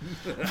Cilio.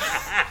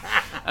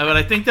 But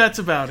I think that's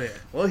about it.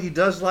 Well, he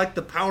does like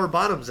the power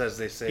bottoms, as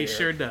they say. He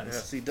sure does.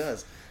 Yes, he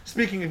does.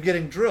 Speaking of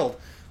getting drilled,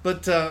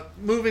 but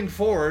moving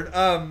forward,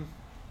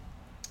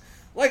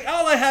 Like,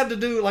 all I had to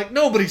do, like,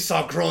 nobody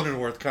saw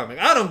Cronenworth coming.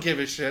 I don't give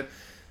a shit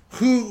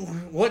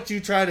what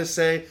you try to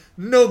say.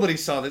 Nobody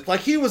saw this.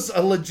 Like, he was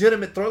a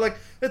legitimate thrower. Like,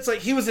 it's like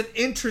he was an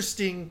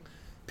interesting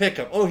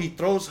pickup. Oh, he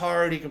throws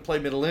hard. He can play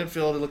middle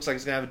infield. It looks like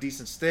he's going to have a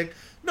decent stick.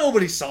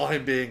 Nobody saw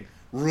him being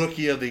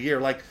rookie of the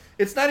year. Like,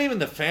 it's not even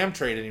the Pham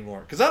trade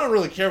anymore. Because I don't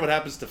really care what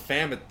happens to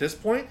Pham at this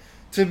point.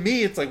 To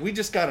me, it's like we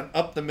just got an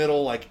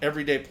up-the-middle, like,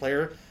 everyday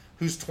player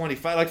who's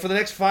 25. Like, for the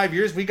next 5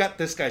 years, we got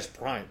this guy's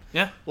prime.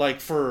 Yeah. Like,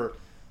 for...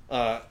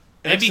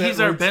 maybe he's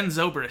our Ben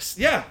Zobrist.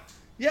 Yeah.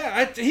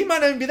 Yeah, he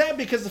might not even be that,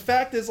 because the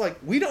fact is, like,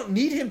 we don't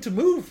need him to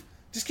move.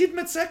 Just keep him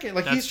at second.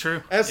 Like, that's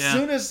true. As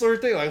soon as they're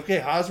thinking, like, okay,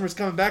 Hosmer's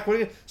coming back, what are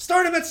you gonna,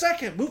 start him at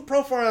second. Move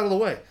Profar out of the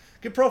way.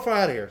 Get Profar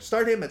out of here.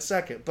 Start him at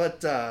second.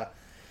 But,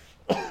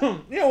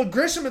 with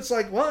Grisham, it's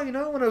like, well,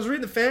 when I was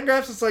reading the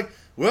Fangraphs, it's like,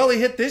 well, he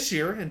hit this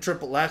year in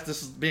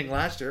this is being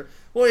last year.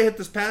 Well, he hit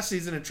this past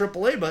season in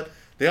AAA, but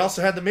they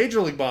also had the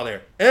Major League ball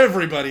there.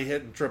 Everybody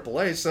hit in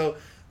AAA, so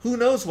who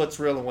knows what's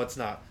real and what's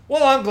not.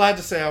 Well, I'm glad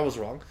to say I was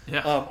wrong.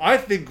 Yeah. I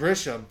think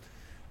Grisham,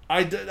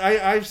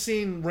 I've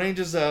seen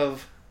ranges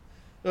of,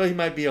 he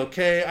might be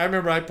okay. I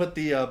remember I put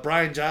the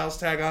Brian Giles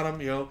tag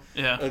on him,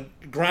 a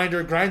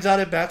grinder, grinds out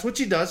at bats, which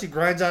he does. He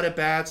grinds out at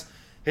bats,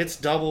 hits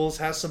doubles,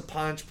 has some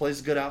punch,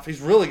 plays a good outfit.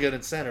 He's really good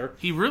in center.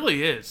 He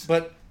really is.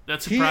 But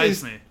that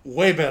surprised me.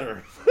 Way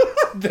better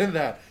than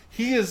that.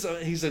 He's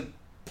a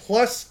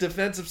plus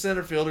defensive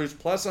center fielder who's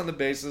plus on the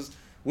bases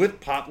with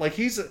pop. Like,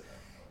 he's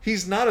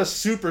not a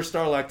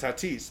superstar like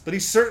Tatis, but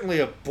he's certainly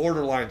a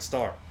borderline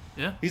star.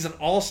 Yeah. He's an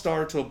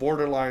all-star to a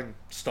borderline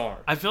star.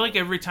 I feel like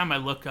every time I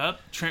look up,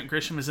 Trent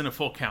Grisham is in a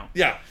full count.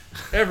 Yeah,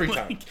 every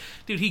time.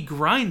 Dude, he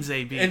grinds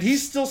AB. And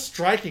he's still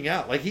striking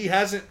out. Like, he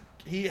hasn't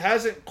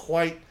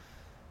quite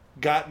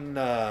gotten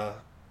the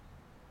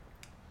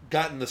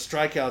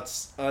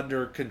strikeouts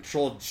under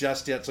control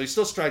just yet. So he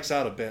still strikes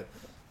out a bit.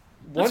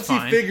 Once he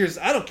figures,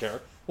 I don't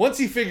care. Once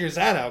he figures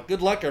that out,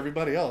 good luck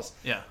everybody else.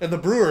 Yeah. And the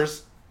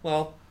Brewers,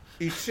 well,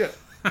 eat shit.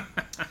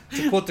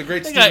 To quote the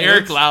great they Steve got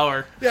Eric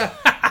Lauer. Yeah.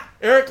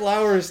 Eric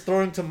Lauer is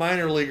throwing to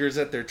minor leaguers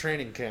at their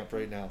training camp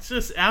right now. It's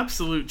just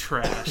absolute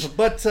trash.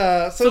 But,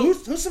 so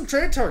who's some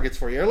trade targets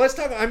for you? Let's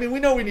talk, we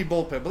know we need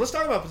bullpen, but let's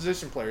talk about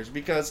position players,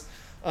 because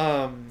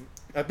I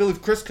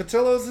believe Chris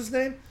Cotillo is his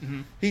name.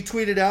 Mm-hmm. He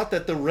tweeted out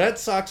that the Red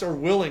Sox are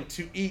willing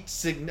to eat,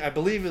 I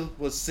believe it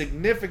was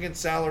significant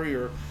salary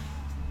or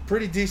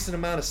pretty decent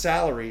amount of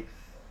salary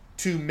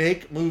to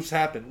make moves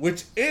happen,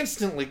 which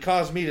instantly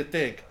caused me to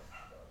think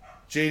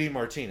JD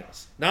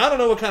Martinez. Now, I don't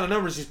know what kind of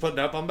numbers he's putting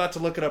up. I'm about to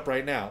look it up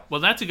right now.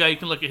 Well, that's a guy you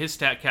can look at his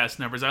StatCast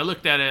numbers. I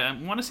looked at it,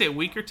 I want to say a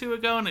week or two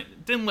ago, and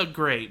it didn't look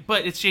great.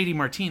 But it's JD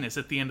Martinez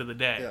at the end of the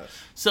day. Yes.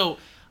 So,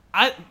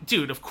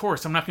 of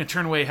course, I'm not going to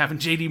turn away having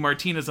JD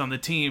Martinez on the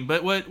team.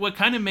 But what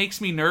kind of makes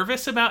me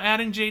nervous about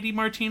adding JD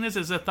Martinez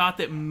is the thought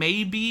that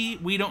maybe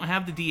we don't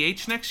have the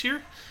DH next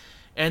year.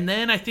 And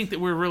then I think that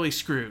we're really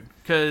screwed,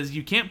 because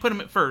you can't put him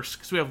at first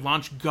because we have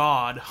launch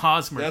god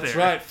Hosmer there. That's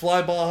right,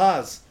 fly ball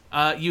Hos.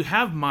 You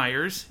have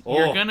Myers. Oh.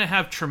 You're going to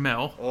have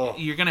Trammell. Oh.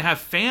 You're going to have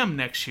Pham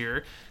next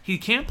year. He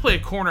can't play a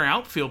corner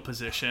outfield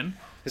position.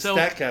 His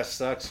StatCast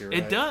sucks. You're right.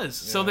 It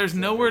does. Yeah, so there's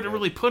nowhere to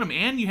really put him.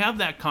 And you have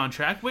that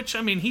contract, which,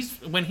 when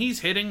he's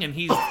hitting and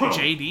he's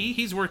JD,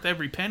 he's worth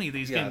every penny that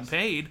he's getting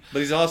paid. But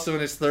he's also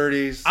in his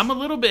 30s. I'm a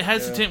little bit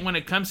hesitant when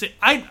it comes to...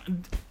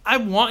 I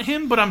want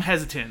him, but I'm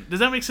hesitant. Does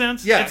that make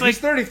sense? Yeah, he's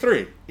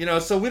 33.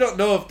 So we don't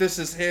know if this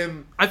is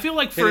him. I feel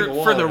like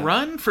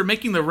for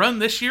making the run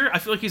this year, I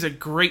feel like he's a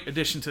great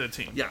addition to the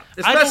team. Yeah,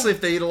 especially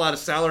if they eat a lot of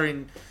salary.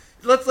 And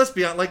let's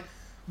be honest, like,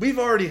 we've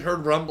already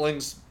heard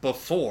rumblings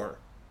before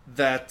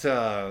that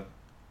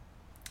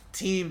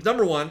team,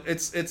 number one,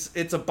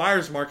 it's a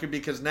buyer's market,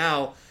 because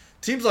now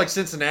teams like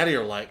Cincinnati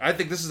are like, I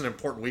think this is an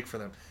important week for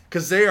them,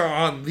 because they are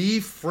on the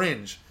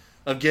fringe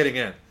of getting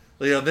in.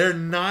 They're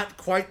not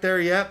quite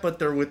there yet, but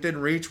they're within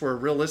reach, where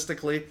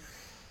realistically,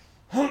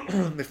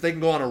 if they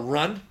can go on a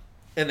run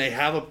and they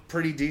have a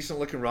pretty decent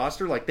looking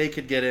roster, like, they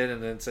could get in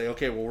and then say,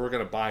 okay, well, we're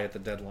going to buy at the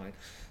deadline.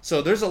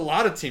 So there's a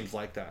lot of teams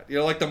like that.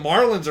 Like the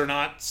Marlins are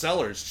not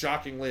sellers,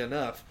 shockingly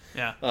enough.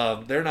 Yeah.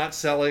 They're not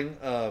selling.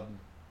 I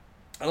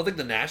don't think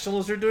the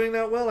Nationals are doing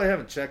that well. I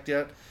haven't checked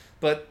yet.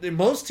 But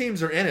most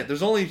teams are in it.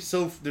 There's only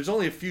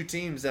a few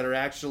teams that are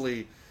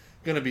actually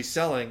going to be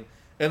selling.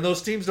 And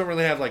those teams don't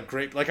really have, like,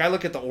 great... Like, I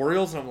look at the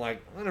Orioles, and I'm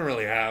like, I don't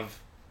really have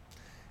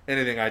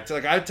anything.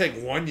 I'd take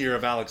 1 year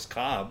of Alex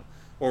Cobb,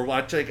 or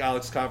I'd take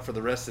Alex Cobb for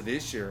the rest of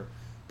this year.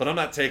 But I'm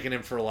not taking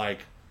him for, like,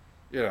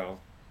 the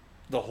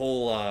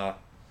whole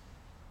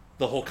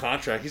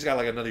contract. He's got,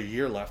 like, another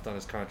year left on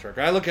his contract.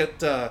 I look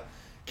at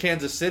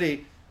Kansas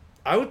City.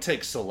 I would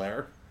take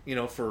Soler,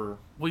 for...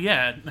 Well,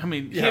 yeah.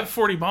 He had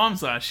 40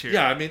 bombs last year.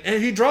 Yeah,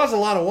 and he draws a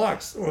lot of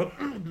walks. Well,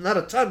 not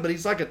a ton, but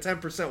he's like a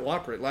 10%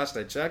 walk rate last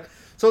I checked.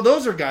 So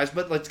those are guys,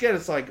 but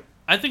it's like...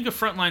 I think a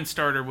frontline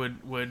starter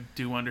would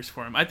do wonders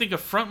for him. I think a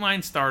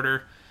frontline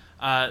starter,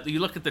 you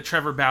look at the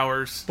Trevor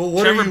Bowers. But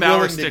what Trevor are you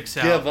Bowers willing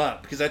to give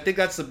up? Because I think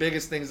that's the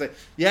biggest thing. Is like,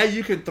 yeah,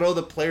 you can throw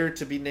the player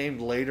to be named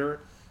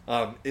later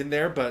in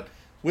there, but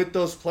with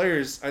those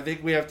players, I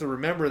think we have to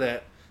remember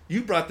that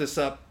you brought this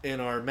up in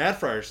our Mad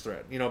Friars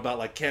thread, about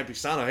like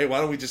Campusano. Hey, why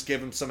don't we just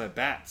give him some at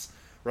bats,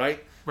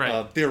 right?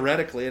 Right.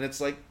 Theoretically, and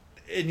it's like,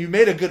 and you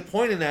made a good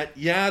point in that.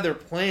 Yeah, they're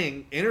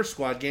playing inter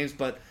squad games,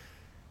 but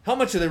how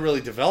much are they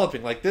really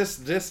developing? Like this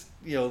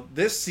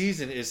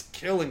season is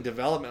killing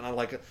development on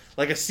like a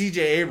CJ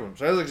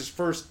Abrams. Right, like his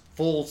first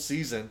full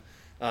season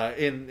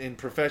in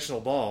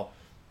professional ball.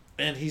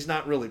 And he's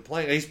not really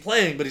playing. He's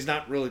playing, but he's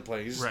not really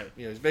playing. He's, right.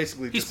 He's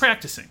basically he's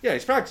practicing. Yeah,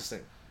 he's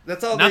practicing.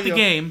 That's all. Not the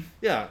game.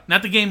 Yeah.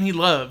 Not the game he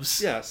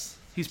loves. Yes.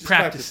 He's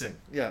practicing.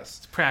 Yes.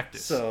 It's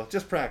practice. So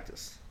just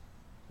practice.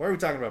 Why are we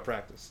talking about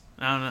practice?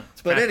 I don't know.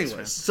 But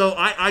anyways, so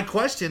I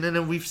question, and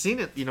then we've seen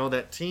it.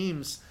 That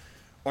teams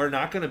are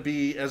not going to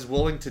be as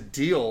willing to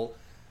deal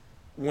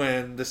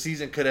when the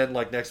season could end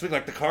like next week.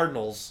 Like the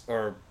Cardinals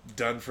are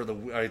done for the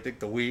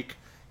week.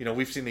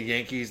 We've seen the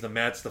Yankees, the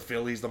Mets, the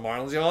Phillies, the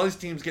Marlins. All these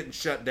teams getting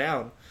shut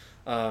down.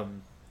 Not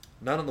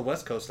on the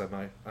West Coast, I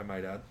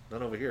might add.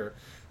 Not over here.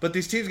 But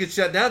these teams get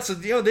shut down. So,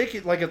 they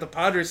could, like if the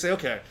Padres say,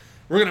 okay,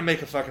 we're going to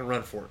make a fucking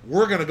run for it.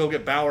 We're going to go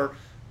get Bauer.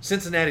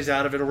 Cincinnati's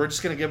out of it. Or we're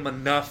just going to give them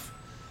enough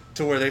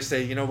to where they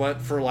say, you know what,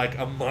 for like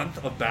a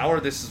month of Bauer,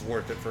 this is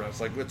worth it for us.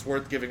 Like, it's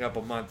worth giving up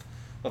a month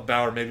of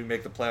Bauer, maybe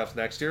make the playoffs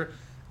next year.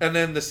 And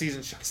then the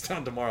season shuts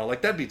down tomorrow.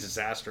 Like, that'd be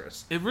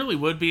disastrous. It really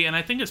would be. And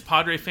I think as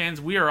Padre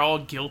fans, we are all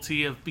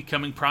guilty of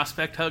becoming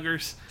prospect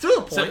huggers. To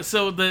a point.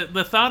 So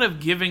the thought of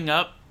giving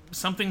up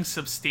something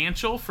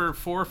substantial for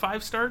 4 or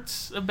 5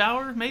 starts of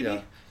Bauer,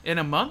 maybe, in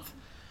a month?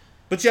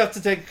 But you have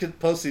to take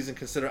postseason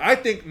consider. I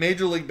think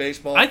Major League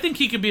Baseball. I think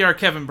he could be our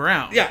Kevin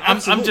Brown. Yeah,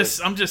 absolutely.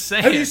 I'm just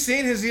saying. Have you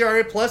seen his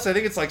ERA plus? I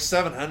think it's like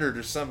 700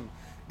 or some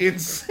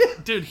insane.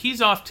 Dude,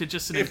 he's off to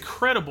just an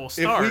incredible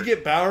start. If we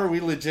get Bauer, we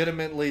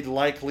legitimately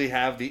likely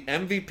have the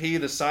MVP,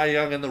 the Cy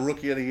Young, and the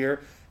Rookie of the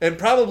Year, and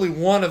probably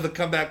one of the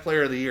Comeback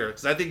Player of the Year.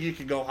 Because I think you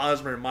could go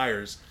Hosmer and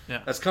Myers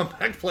as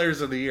Comeback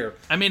Players of the Year.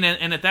 I mean,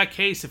 and at that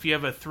case, if you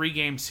have a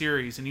 3-game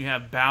series and you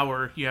have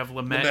Bauer, you have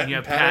Lamet, and you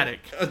have Paddock.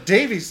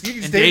 Davies. You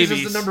use Davies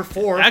as the number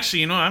 4.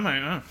 Actually, I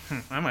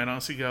might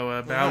honestly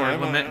go Bauer,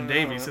 Lamet, and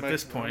Davies at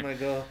this point.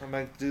 I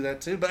might do that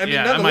too. But I mean,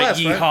 I might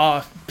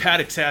yeehaw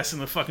Paddock's ass in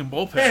the fucking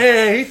bullpen.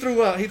 Hey, he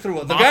threw out.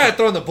 The guy I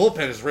throw in the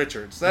bullpen is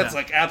Richards. That's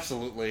like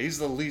absolutely. He's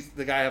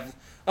the guy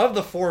of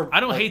the 4. I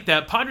don't hate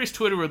that. Padres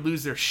Twitter would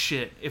lose their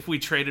shit if we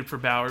traded for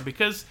Bauer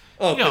because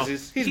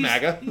he's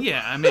MAGA.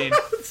 Yeah, I mean,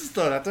 let's just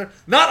throw it out there.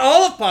 Not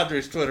all of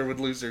Padres Twitter would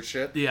lose their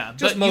shit. Yeah,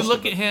 but you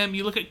look at him.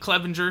 You look at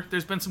Clevenger.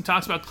 There's been some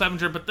talks about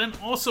Clevenger, but then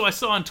also I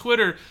saw on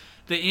Twitter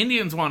the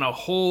Indians want a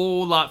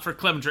whole lot for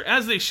Clevenger,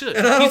 as they should.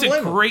 He's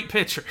a great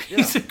pitcher. Yeah.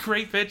 He's a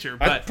great pitcher.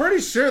 But I'm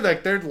pretty sure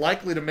that they're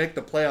likely to make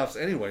the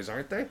playoffs anyways,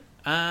 aren't they?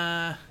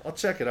 I'll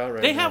check it out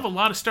right now. They have a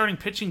lot of starting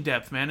pitching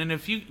depth, man,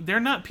 and they're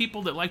not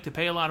people that like to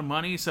pay a lot of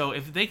money, so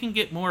if they can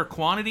get more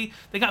quantity,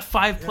 they got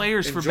 5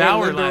 players for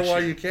Bauer last year.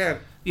 While you can.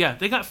 Yeah,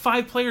 they got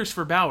 5 players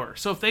for Bauer.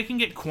 So if they can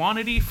get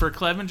quantity for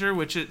Clevenger,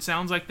 which it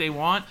sounds like they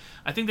want,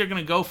 I think they're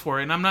going to go for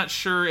it, and I'm not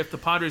sure if the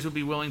Padres would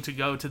be willing to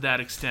go to that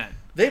extent.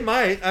 They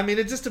might. I mean,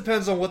 it just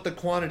depends on what the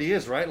quantity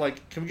is, right?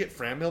 Like, can we get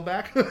Franmil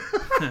back?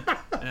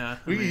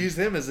 We can use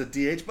him as a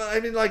DH, but I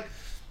mean, like,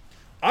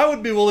 I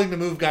would be willing to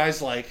move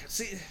guys like.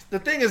 See, the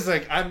thing is,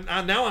 like, I'm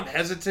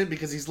hesitant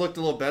because he's looked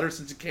a little better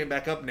since he came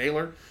back up.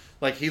 Naylor,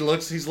 like he's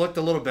looked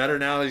a little better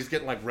now that he's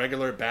getting like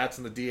regular bats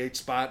in the DH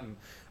spot, and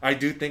I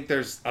do think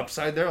there's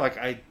upside there. Like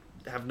I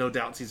have no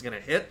doubts he's going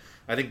to hit.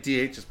 I think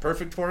DH is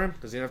perfect for him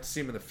because you don't have to see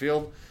him in the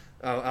field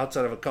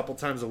outside of a couple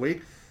times a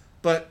week.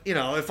 But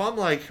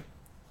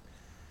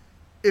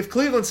if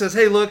Cleveland says,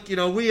 hey, look,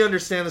 we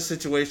understand the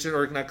situation,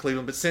 or not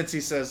Cleveland, but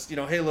Cincy says,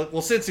 hey, look,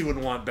 well, Cincy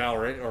wouldn't want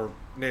Bauer or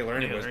Naylor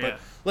anyways, but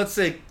let's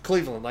say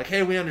Cleveland, like,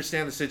 hey, we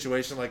understand the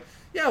situation, like,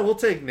 yeah, we'll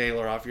take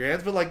Naylor off your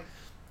hands, but, like,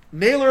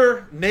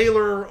 Naylor,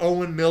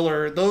 Owen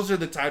Miller, those are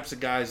the types of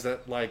guys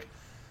that, like,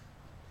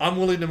 I'm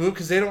willing to move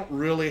because they don't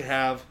really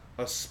have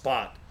a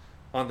spot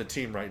on the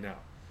team right now.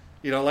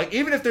 Like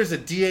even if there's a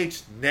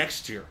DH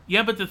next year.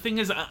 Yeah, but the thing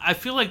is, I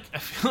feel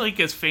like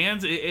as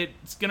fans,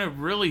 it's gonna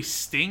really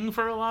sting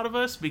for a lot of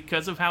us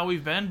because of how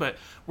we've been. But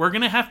we're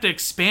gonna have to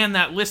expand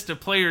that list of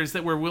players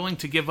that we're willing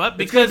to give up.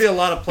 Because it's gonna be a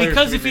lot of players.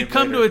 Because if you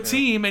come to a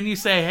team and you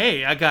say,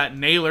 "Hey, I got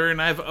Naylor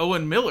and I have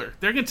Owen Miller,"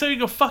 they're gonna tell you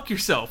to go fuck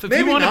yourself. If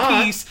you want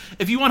a piece,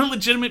 if you want a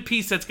legitimate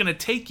piece that's gonna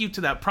take you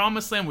to that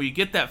promised land where you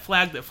get that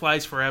flag that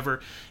flies forever,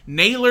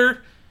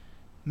 Naylor.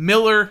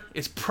 Miller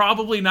is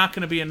probably not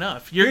going to be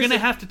enough. You're going to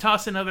have to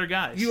toss in other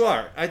guys. You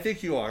are. I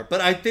think you are. But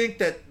I think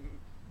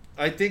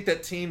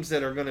that teams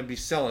that are going to be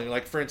selling,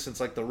 like for instance,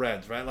 like the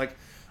Reds, right? Like,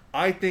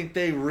 I think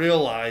they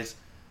realize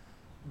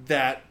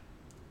that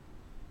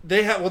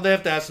they have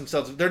to ask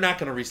themselves. They're not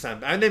going to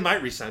re-sign, and they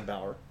might re-sign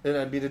Bauer. And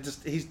I mean,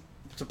 he's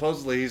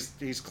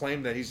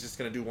claimed that he's just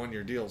going to do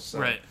 1-year deals. So,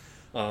 right.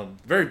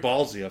 Very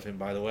ballsy of him,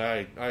 by the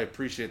way. I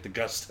appreciate the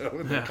gusto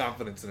and the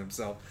confidence in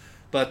himself,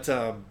 but.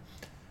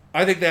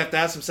 I think they have to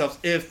ask themselves,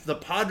 if the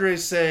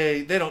Padres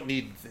say they don't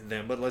need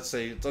them, but let's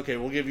say it's okay,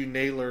 we'll give you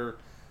Naylor,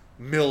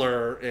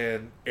 Miller,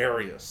 and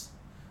Arias,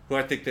 who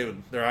I think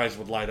their eyes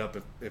would light up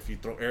if you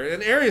throw Arias.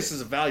 And Arias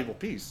is a valuable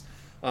piece.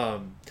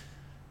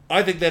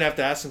 I think they'd have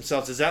to ask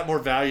themselves, is that more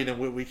value than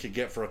what we could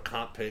get for a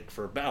comp pick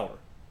for Bauer?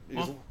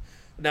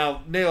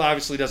 Now, Naylor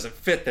obviously doesn't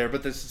fit there,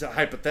 but this is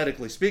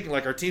hypothetically speaking.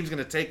 Like, our team's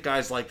going to take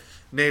guys like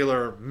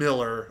Naylor,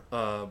 Miller,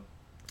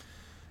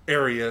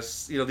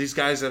 Arias, these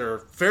guys that are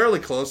fairly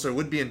close or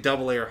would be in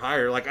Double-A or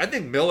higher. Like, I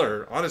think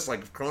Miller, honestly,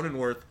 like if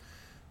Cronenworth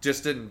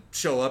just didn't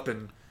show up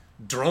and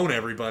drone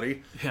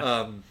everybody,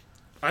 I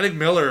think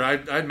Miller,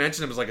 I'd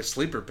mention him as like a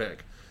sleeper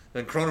pick.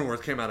 Then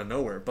Cronenworth came out of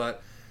nowhere.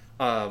 But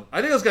I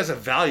think those guys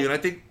have value, and I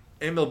think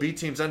MLB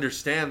teams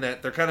understand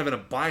that they're kind of in a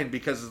bind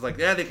because it's like,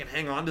 they can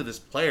hang on to this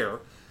player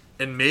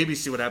and maybe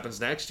see what happens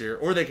next year,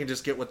 or they can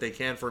just get what they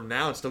can for him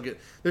now and still get.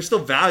 There's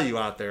still value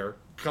out there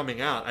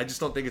coming out. I just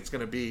don't think it's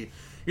going to be.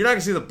 You're not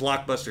going to see the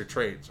blockbuster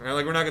trades, right?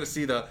 Like, we're not going to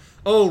see the,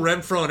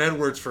 Renfroe and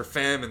Edwards for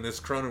Pham and this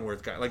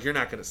Cronenworth guy. Like, you're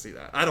not going to see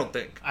that. I don't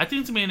think. I think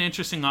it's going to be an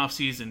interesting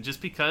offseason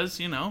just because,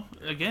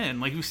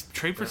 again, like, you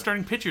trade for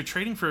starting pitcher,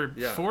 trading for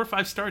 4 or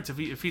 5 starts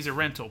if he's a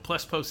rental,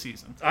 plus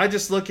postseason. I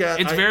just look at...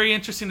 It's very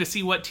interesting to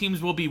see what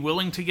teams will be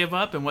willing to give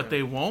up and what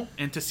they won't,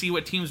 and to see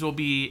what teams will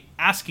be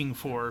asking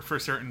for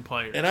certain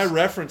players. And I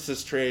reference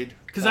this trade...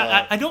 Because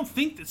I don't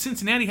think that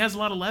Cincinnati has a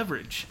lot of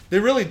leverage. They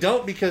really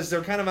don't, because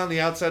they're kind of on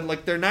the outside.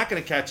 Like, they're not going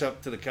to catch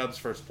up to the Cubs'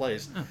 first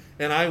place.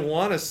 And I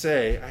want to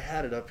say, I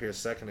had it up here a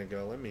second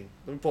ago. Let me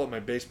pull up my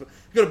baseball.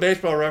 You go to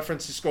Baseball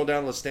Reference, you scroll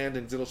down the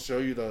standings, it'll show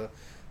you the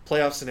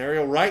playoff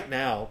scenario. Right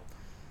now,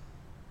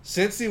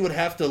 Cincy would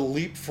have to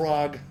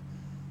leapfrog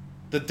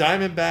the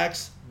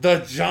Diamondbacks,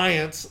 the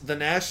Giants, the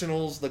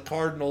Nationals, the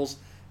Cardinals,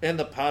 and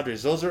the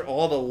Padres. Those are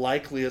all the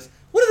likeliest.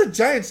 What are the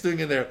Giants doing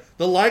in there?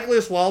 The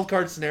likeliest wild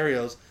card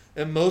scenarios.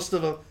 And most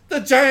of them,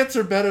 the Giants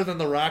are better than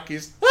the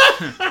Rockies.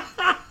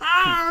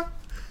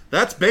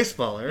 That's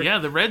baseball, Eric. Yeah,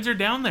 the Reds are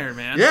down there,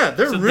 man. Yeah,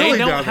 they're really down there. They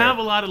don't have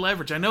a lot of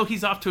leverage. I know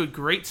he's off to a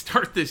great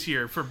start this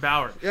year for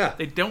Bauer. Yeah.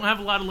 They don't have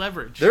a lot of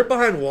leverage. They're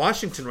behind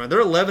Washington, right?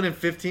 They're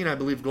 11-15, I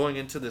believe, going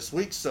into this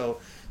week.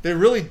 So they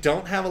really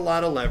don't have a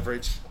lot of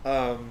leverage.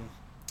 And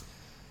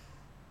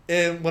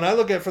when I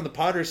look at it from the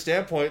Padres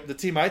standpoint, the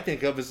team I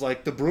think of is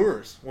like the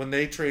Brewers when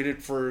they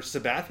traded for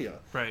Sabathia.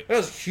 Right. That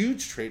was a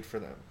huge trade for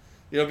them.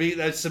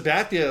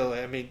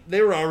 Sabathia, I mean,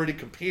 they were already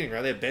competing,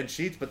 right? They had Ben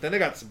Sheets, but then they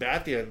got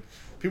Sabathia, and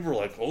people were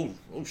like, oh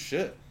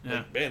shit. Yeah.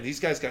 Like, man, these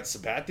guys got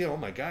Sabathia? Oh,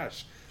 my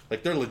gosh.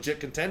 Like, they're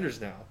legit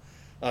contenders now.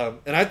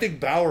 And I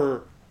think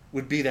Bauer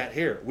would be that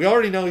here. We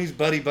already know he's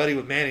buddy-buddy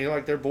with Manny.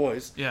 Like, they're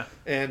boys. Yeah.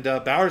 And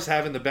Bauer's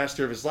having the best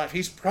year of his life.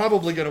 He's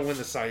probably going to win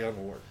the Cy Young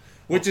Award,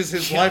 which is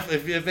his life.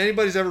 If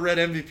anybody's ever read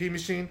MVP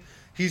Machine,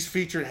 he's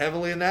featured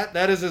heavily in that.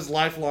 That is his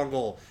lifelong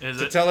goal.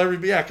 Tell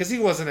everybody, because he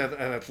wasn't an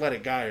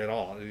athletic guy at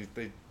all.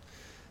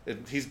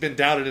 He's been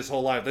doubted his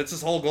whole life. That's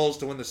his whole goal, is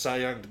to win the Cy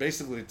Young, to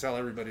basically tell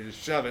everybody to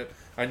shove it.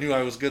 I knew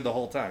I was good the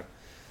whole time.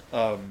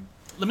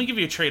 Let me give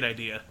you a trade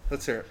idea.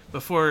 Let's hear it.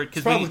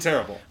 It's probably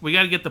terrible. We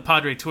got to get the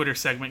Padre Twitter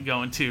segment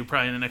going too,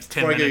 probably in the next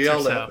 10 minutes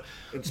or so.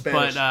 In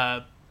Spanish.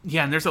 But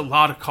and there's a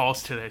lot of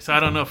calls today, so I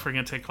don't know if we're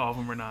gonna take all of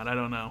them or not. I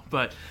don't know,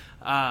 but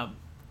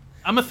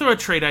I'm going to throw a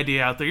trade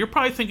idea out there. You'll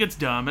probably think it's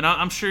dumb, and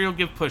I'm sure you'll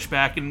give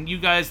pushback, and you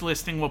guys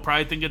listening will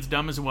probably think it's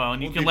dumb as well,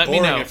 and you can let me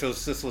know. If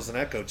this was an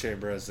echo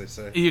chamber, as they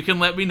say. You can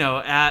let me know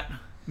at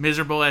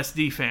Miserable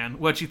SD Fan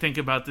what you think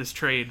about this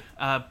trade.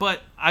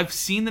 But I've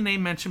seen the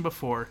name mentioned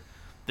before.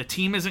 The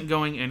team isn't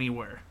going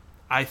anywhere.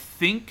 I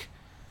think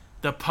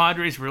the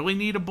Padres really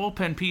need a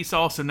bullpen piece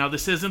also. Now,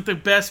 this isn't the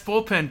best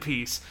bullpen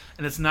piece,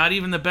 and it's not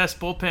even the best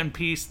bullpen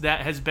piece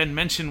that has been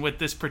mentioned with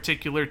this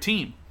particular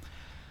team.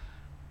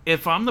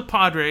 If I'm the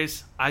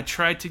Padres, I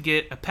try to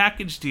get a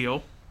package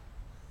deal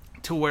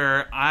to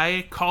where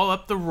I call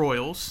up the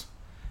Royals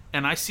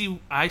and I see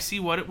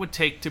what it would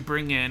take to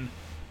bring in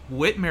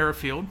Whit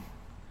Merrifield.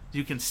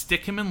 You can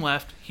stick him in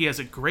left. He has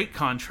a great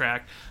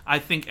contract. I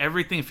think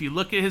everything, if you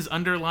look at his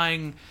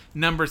underlying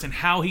numbers and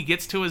how he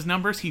gets to his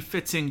numbers, he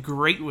fits in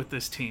great with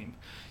this team.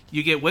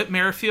 You get Whit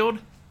Merrifield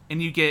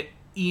and you get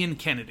Ian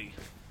Kennedy.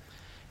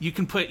 You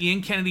can put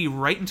Ian Kennedy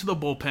right into the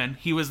bullpen.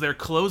 He was their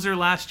closer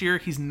last year.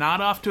 He's not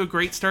off to a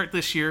great start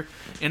this year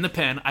in the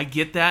pen. I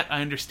get that.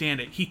 I understand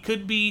it. He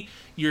could be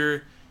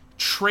your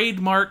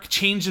trademark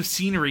change of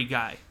scenery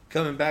guy.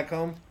 Coming back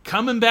home?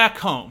 Coming back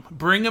home.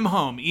 Bring him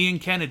home, Ian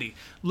Kennedy.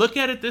 Look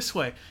at it this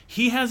way.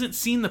 He hasn't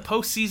seen the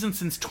postseason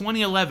since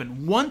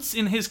 2011. Once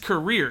in his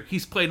career,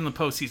 he's played in the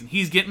postseason.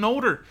 He's getting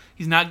older.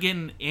 He's not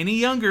getting any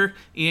younger.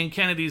 Ian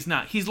Kennedy's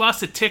not. He's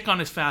lost a tick on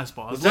his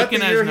fastball. Was that the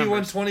year he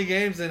won 20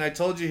 games and I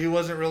told you he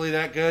wasn't really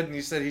that good and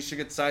you said he should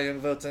get Cy Young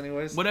votes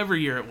anyways? Whatever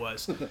year it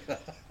was.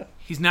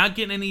 He's not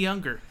getting any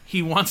younger.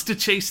 He wants to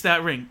chase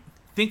that ring.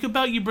 Think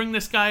about you bring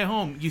this guy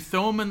home. You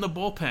throw him in the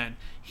bullpen.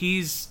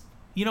 He's...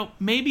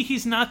 maybe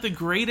he's not the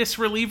greatest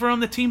reliever on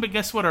the team, but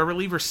guess what? Our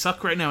relievers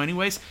suck right now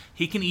anyways.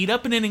 He can eat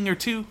up an inning or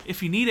two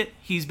if you need it.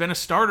 He's been a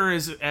starter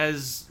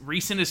as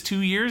recent as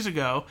 2 years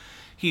ago.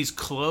 He's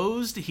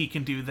closed. He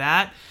can do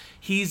that.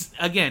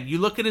 Again, you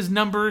look at his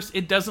numbers,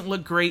 it doesn't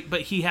look great,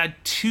 but he had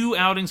 2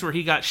 outings where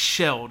he got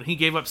shelled. He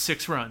gave up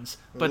 6 runs.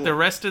 But the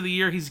rest of the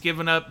year, he's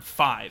given up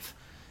 5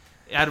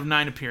 out of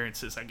 9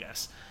 appearances, I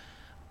guess.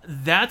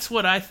 That's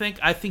what I think.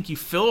 I think you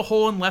fill a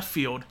hole in left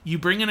field. You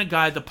bring in a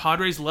guy. The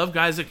Padres love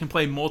guys that can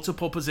play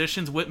multiple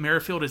positions. Whit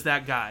Merrifield is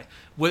that guy.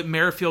 Whit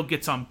Merrifield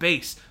gets on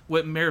base.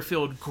 Whit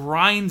Merrifield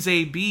grinds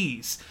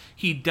ABs.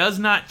 He does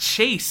not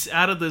chase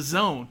out of the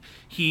zone.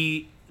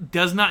 He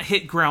does not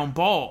hit ground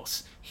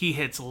balls. He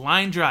hits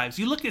line drives.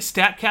 You look at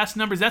StatCast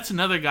numbers, that's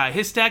another guy.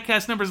 His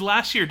StatCast numbers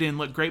last year didn't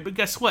look great, but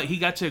guess what? He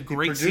got to a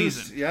great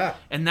season. Yeah.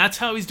 And that's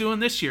how he's doing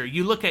this year.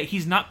 You look at,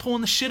 he's not pulling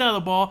the shit out of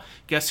the ball.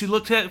 Guess who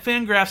looked at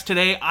Fangraphs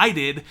today? I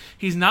did.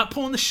 He's not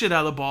pulling the shit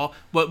out of the ball.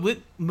 What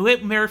Whit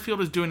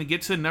Merrifield is doing to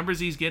get to the numbers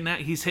he's getting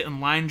at, he's hitting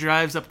line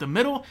drives up the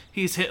middle.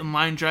 He's hitting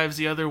line drives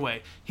the other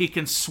way. He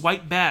can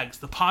swipe bags.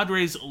 The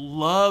Padres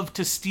love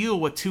to steal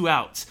with 2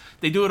 outs.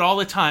 They do it all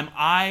the time.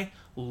 I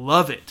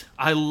love it.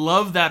 I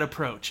love that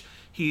approach.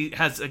 He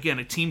has, again,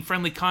 a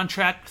team-friendly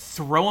contract.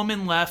 Throw him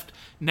in left.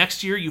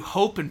 Next year, you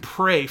hope and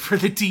pray for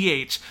the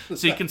DH.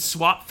 So you can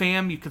swap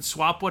Pham, you can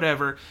swap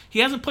whatever. He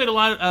hasn't played a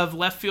lot of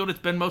left field. It's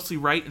been mostly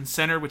right and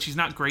center, which he's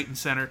not great in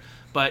center.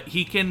 But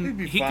he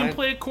can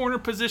play a corner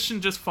position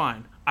just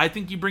fine. I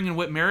think you bring in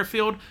Whit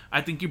Merrifield.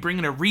 I think you bring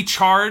in a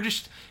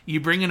recharged.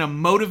 You bring in a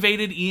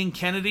motivated Ian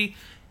Kennedy.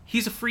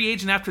 He's a free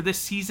agent after this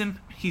season.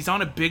 He's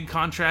on a big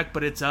contract,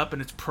 but it's up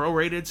and it's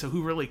prorated, so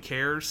who really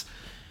cares?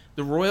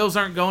 The Royals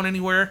aren't going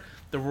anywhere.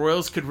 The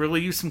Royals could really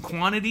use some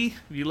quantity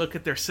if you look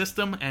at their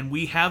system, and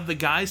we have the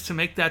guys to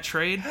make that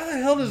trade. How the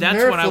hell does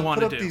Merrifield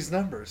put up these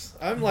numbers?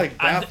 I'm like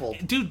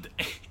baffled. Dude,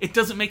 it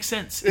doesn't make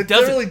sense. It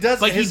really doesn't.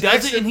 But he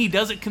does it, and he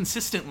does it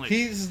consistently.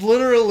 He's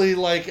literally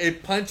like a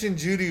Punch and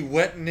Judy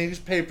wet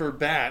newspaper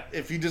bat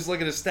if you just look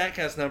at his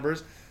StatCast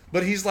numbers,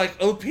 but he's like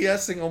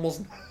OPSing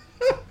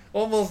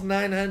almost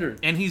 900.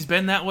 And he's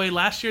been that way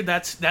last year.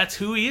 That's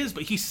who he is,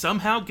 but he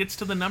somehow gets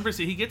to the numbers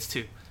that he gets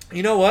to.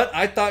 You know what?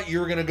 I thought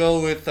you were going to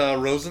go with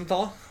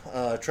Rosenthal,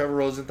 Trevor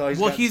Rosenthal.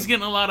 He's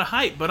getting a lot of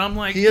hype, but I'm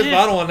like... I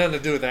don't want nothing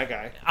to do with that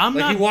guy.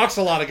 He walks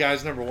a lot of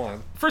guys, number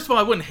one. First of all,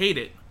 I wouldn't hate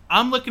it.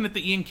 I'm looking at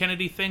the Ian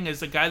Kennedy thing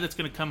as a guy that's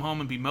going to come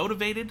home and be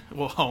motivated.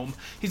 Well,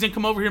 he's going to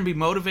come over here and be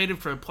motivated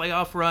for a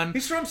playoff run.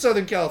 He's from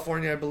Southern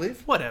California, I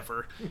believe.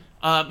 Whatever.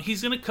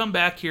 He's going to come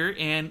back here,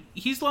 and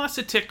he's lost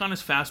a tick on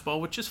his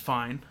fastball, which is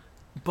fine.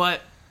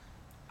 But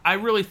I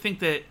really think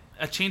that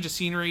a change of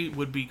scenery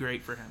would be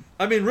great for him.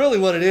 I mean, really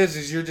what it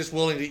is you're just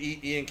willing to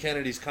eat Ian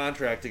Kennedy's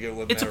contract to get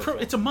with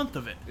Merrifield. It's a month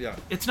of it. Yeah.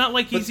 It's not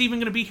like he's even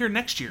going to be here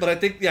next year. But I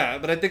think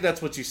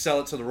that's what you sell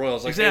it to the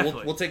Royals. Like, exactly.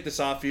 Hey, we'll take this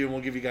off you and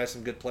we'll give you guys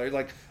some good players.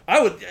 Like,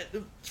 I would,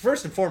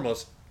 first and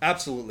foremost,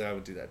 absolutely I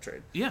would do that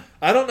trade. Yeah.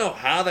 I don't know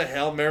how the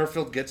hell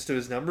Merrifield gets to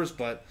his numbers,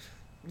 but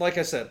like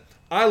I said,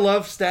 I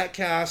love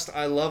StatCast.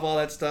 I love all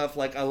that stuff.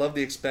 Like, I love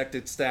the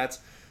expected stats,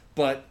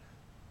 but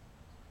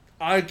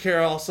I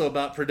care also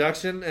about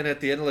production, and at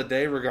the end of the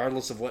day,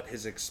 regardless of what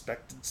his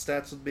expected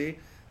stats would be,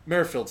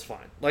 Merrifield's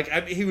fine. Like, I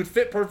mean, he would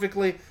fit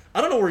perfectly.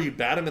 I don't know where you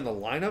bat him in the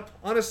lineup,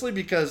 honestly,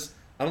 because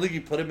I don't think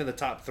you put him in the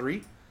top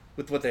 3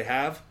 with what they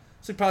have.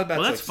 So he probably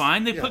bats that's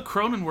fine. They put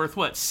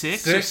Cronenworth,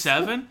 6 or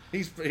 7?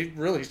 He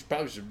probably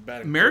should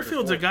bat him.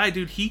 Merrifield's a guy,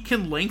 dude. He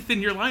can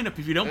lengthen your lineup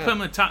if you don't put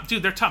him in the top.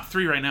 Dude, they're top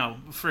 3 right now.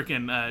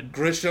 Freaking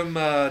Grisham,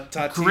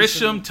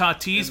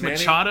 Tatis,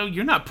 Machado.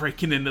 You're not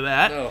breaking into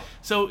that. No.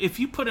 So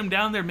if you put him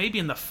down there, maybe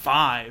in the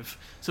 5,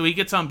 so he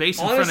gets on base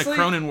in front of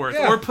Cronenworth,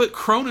 or put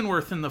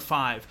Cronenworth in the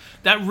 5.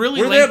 That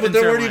really lengthens their lineup. But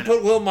then where do you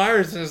put Will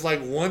Myers in his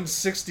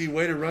 160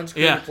 weighted runs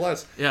created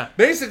plus? Yeah.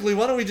 Basically,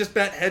 why don't we just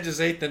bet Hedges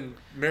 8th and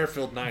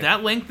Merrifield 9th?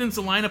 That lengthens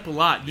the lineup a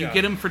lot. You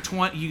get him for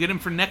you get him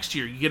for next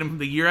year. You get him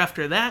the year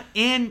after that,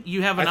 and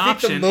you have an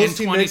option in 2023. I think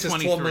the most he makes is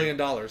 $12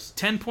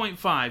 million.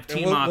 10.5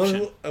 team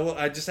option.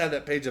 I just had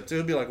that page up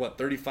too. He'll be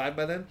 35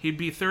 by then? He'd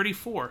be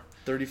 34.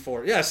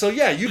 34. Yeah, so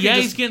you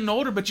can he's getting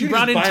older, but you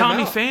brought in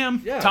Tommy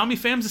Pham. Yeah. Tommy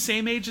Pham's the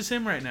same age as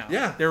him right now.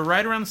 Yeah. They're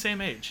right around the same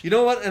age. You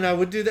know what? And I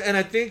would do that. And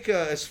I think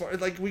as far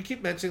we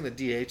keep mentioning the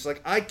DH,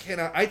 I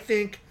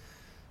think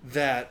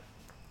that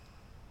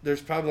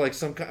there's probably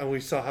some kind, and we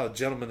saw how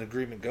gentleman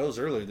agreement goes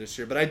earlier this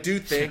year, but I do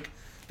think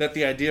that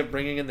the idea of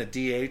bringing in the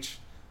DH,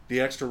 the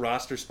extra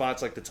roster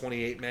spots, like the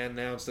 28-man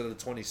now instead of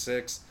the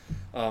 26,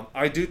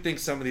 I do think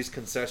some of these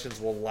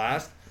concessions will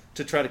last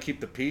to try to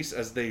keep the peace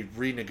as they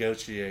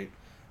renegotiate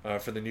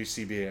for the new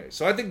CBA.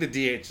 So I think the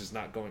DH is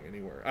not going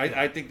anywhere.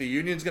 I think the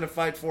union's going to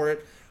fight for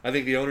it. I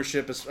think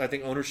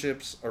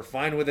ownerships are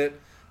fine with it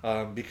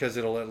because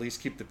it'll at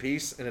least keep the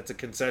peace, and it's a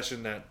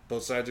concession that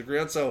both sides agree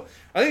on. So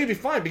I think it'd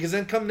be fine because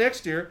then come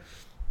next year,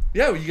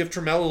 you give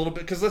Trammell a little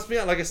bit, because let's be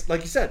honest,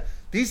 like you said,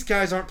 these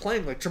guys aren't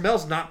playing. Like,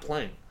 Trammell's not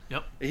playing.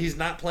 Yep. He's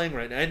not playing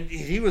right now, and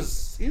he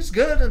was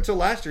good until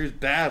last year. He was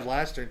bad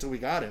last year until we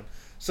got him.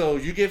 So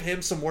you give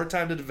him some more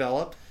time to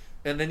develop,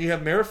 and then you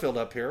have Merrifield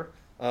up here,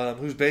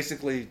 who's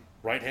basically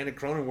right-handed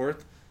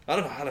Cronenworth. I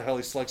don't know how the hell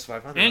he slugs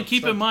 500. And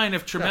keep in mind,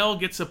 if Trammell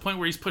gets to a point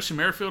where he's pushing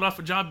Merrifield off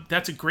a job,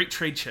 that's a great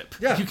trade chip.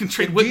 Yeah, you can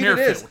trade with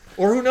Merrifield.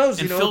 Or who knows,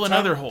 and fill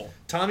another hole.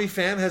 Tommy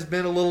Pham has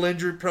been a little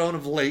injury prone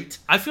of late.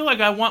 I feel like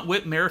I want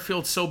Whit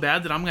Merrifield so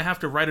bad that I'm going to have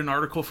to write an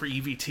article for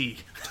EVT.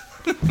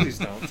 Please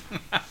don't.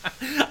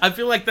 I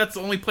feel like that's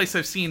the only place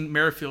I've seen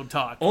Merrifield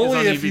talk.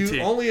 Only is on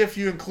EBT. Only if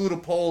you include a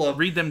poll of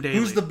read them daily.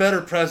 Who's the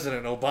better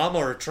president, Obama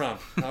or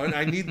Trump?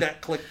 I need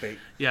that clickbait.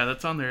 Yeah,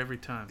 that's on there every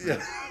time.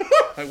 Yeah.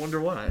 I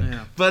wonder why.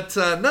 Yeah. But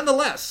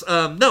nonetheless,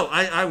 no,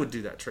 I would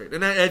do that trade.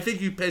 And I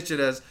think you pitch it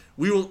as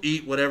we will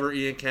eat whatever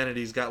Ian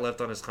Kennedy's got left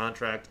on his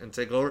contract and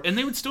take over. And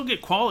they would still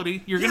get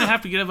quality. You're going to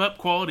have to give up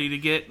quality to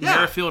get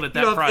Merrifield at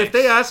that price. If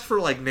they asked for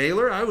like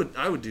Naylor, I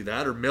would do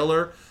that. Or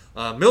Miller.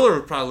 Miller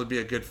would probably be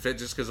a good fit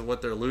just because of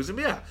what they're losing.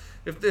 But yeah,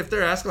 if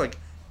they're asking like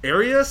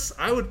Arias,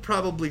 I would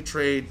probably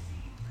trade.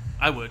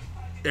 I would.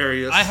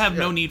 Arias. I have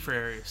no need for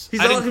Arias.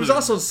 He's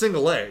also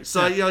single A.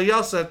 So you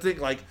also have to think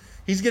like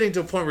he's getting to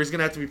a point where he's going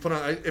to have to be put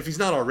on, if he's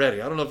not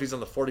already. I don't know if he's on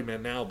the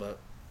 40-man now, but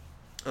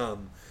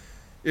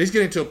he's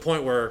getting to a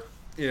point where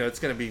it's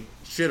going to be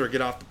shit or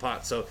get off the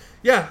pot. So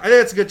yeah, I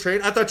think that's a good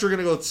trade. I thought you were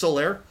going to go with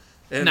Soler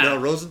and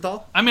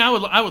Rosenthal. I mean, I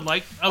would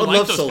like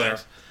love those Soler.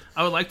 guys.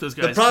 I would like those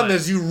guys. The problem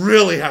is you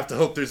really have to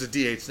hope there's a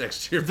DH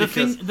next year. The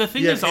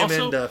thing is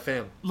also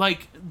Pham.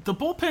 like the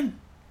bullpen.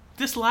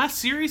 This last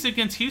series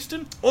against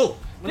Houston,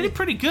 they did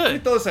pretty good. Let me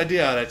throw this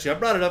idea out at you. I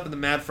brought it up in the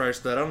Mad Friar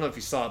stud. I don't know if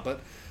you saw it, but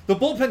the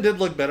bullpen did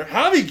look better.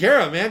 Javi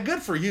Guerra, man,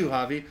 good for you,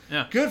 Javi.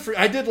 Yeah, good for.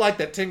 I did like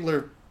that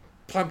Tingler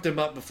pumped him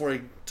up before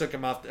he took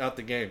him out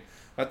the game.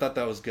 I thought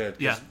that was good.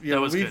 Yeah,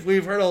 that was good.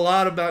 We've heard a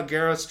lot about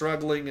Guerra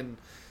struggling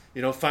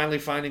and finally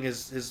finding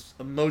his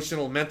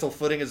emotional, mental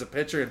footing as a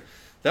pitcher, and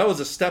that was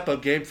a step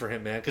up game for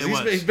him, man. Because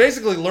he's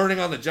basically learning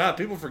on the job.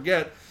 People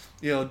forget,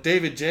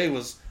 David J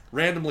was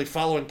randomly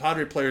following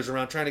Padre players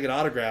around trying to get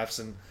autographs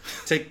and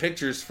take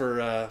pictures for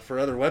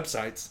other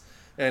websites,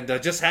 and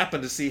just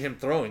happened to see him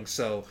throwing.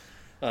 So,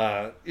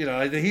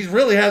 he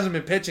really hasn't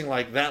been pitching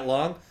like that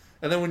long.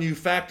 And then when you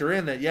factor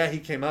in that, he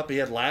came up, he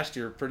had last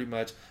year pretty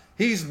much.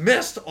 He's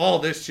missed all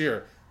this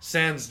year,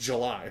 sans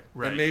July,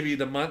 right. And maybe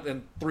the month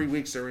and 3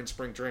 weeks they're in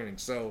spring training.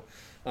 So,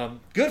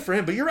 good for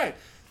him. But you're right.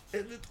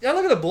 I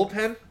look at the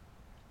bullpen,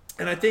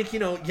 and I think we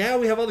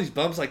have all these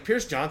bumps like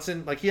Pierce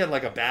Johnson. Like he had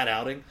like a bad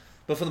outing.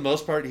 But for the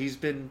most part, he's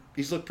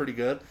looked pretty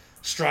good.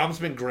 Strom's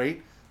been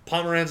great.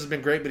 Pomeranz has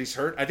been great, but he's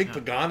hurt. I think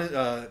Pagan,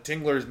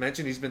 Tingler has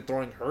mentioned he's been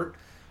throwing hurt,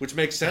 which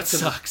makes sense. That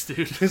sucks,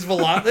 dude. His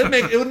velocity,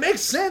 it would make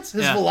sense.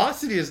 His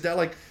velocity is down.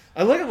 Like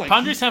I look at like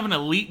Padres have an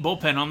elite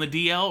bullpen on the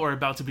DL or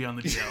about to be on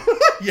the DL.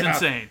 It's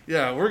insane.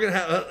 Yeah, we're gonna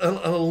have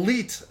an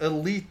elite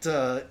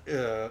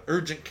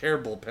urgent care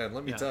bullpen.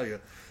 Let me tell you.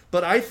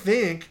 But I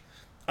think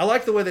I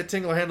like the way that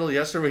Tingler handled it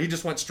yesterday, where he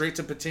just went straight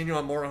to Patino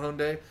on Morejon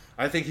Day.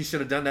 I think he should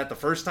have done that the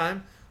first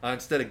time.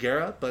 Instead of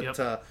Guerra.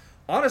 But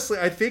honestly,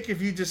 I think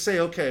if you just say,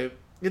 okay,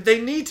 they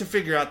need to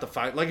figure out the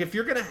fight. Like, if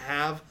you're going to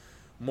have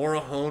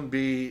Morejon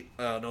be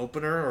an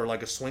opener or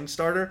like a swing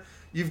starter,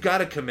 you've got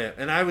to commit.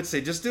 And I would say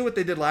just do what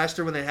they did last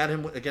year when they had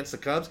him against the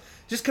Cubs.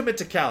 Just commit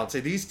to Cal and say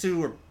these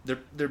two are they're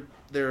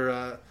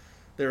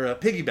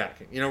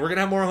piggybacking. We're going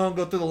to have Morejon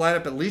go through the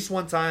lineup at least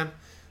one time,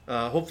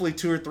 hopefully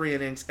 2 or 3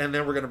 innings, and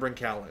then we're going to bring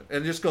Cal in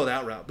and just go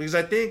that route. Because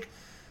I think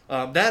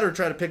that or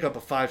try to pick up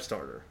a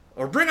 5-starter.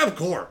 Or bring up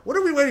Gore. What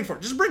are we waiting for?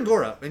 Just bring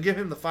Gore up and give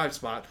him the 5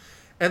 spot.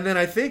 And then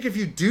I think if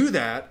you do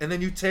that, and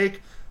then you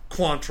take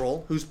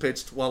Quantrill, who's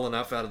pitched well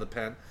enough out of the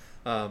pen,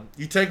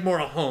 you take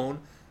Morejon,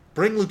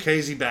 bring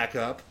Lucchesi back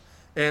up,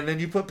 and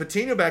then you put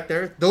Patino back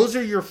there. Those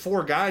are your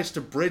 4 guys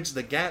to bridge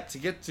the gap to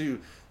get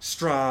to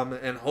Strom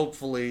and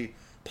hopefully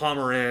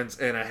Pomeranz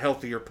and a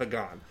healthier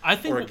Pagan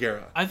or a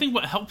Guerra. I think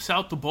what helps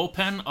out the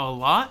bullpen a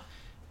lot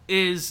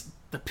is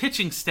the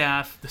pitching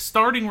staff, the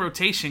starting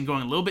rotation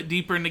going a little bit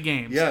deeper into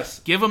games. Yes.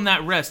 Give them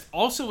that rest.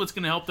 Also, what's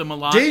going to help them a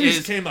lot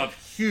Davies came up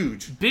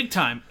huge. Big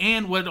time.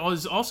 And what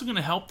is also going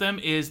to help them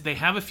is they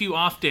have a few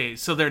off days,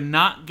 so they're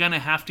not going to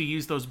have to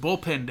use those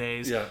bullpen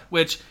days,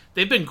 which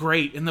they've been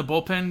great in the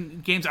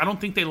bullpen games. I don't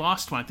think they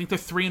lost one. I think they're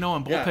 3-0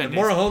 on bullpen days.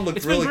 Morejon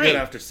looked really good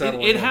after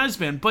settling. It has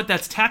been, but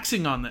that's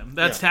taxing on them.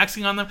 That's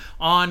taxing on them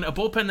on a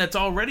bullpen that's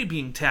already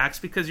being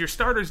taxed because your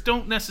starters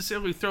don't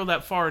necessarily throw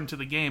that far into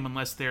the game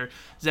unless they're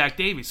Zach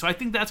Davies. So I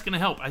think that's going to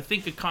help. I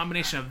think a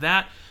combination of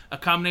that, a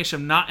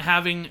combination of not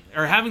having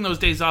or having those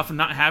days off and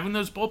not having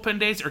those bullpen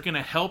days are going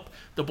to help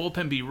the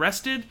bullpen be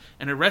rested,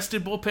 and a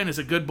rested bullpen is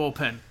a good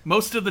bullpen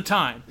most of the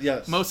time.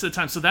 Yes. Most of the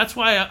time. So that's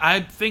why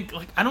I think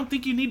I don't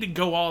think you need to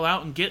go all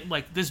out and get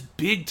like this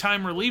big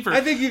time reliever.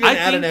 I think you can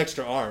add an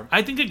extra arm.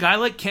 I think a guy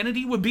like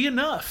Kennedy would be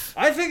enough.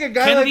 I think a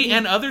guy Kennedy like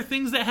and other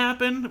things that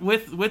happen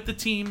with the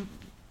team.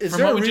 Is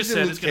there a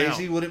reason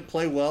Lucchesi wouldn't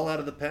play well out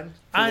of the pen?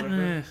 I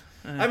mean,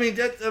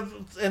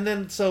 and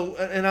then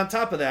and on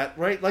top of that,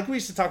 right? Like we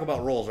used to talk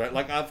about roles, right?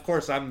 Like of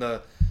course I'm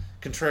the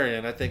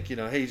contrarian. I think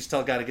hey, you just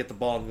tell a guy to get the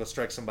ball and go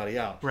strike somebody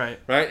out, right?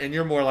 And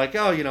you're more like,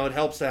 it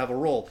helps to have a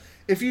role.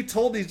 If you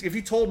told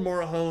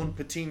Morejon,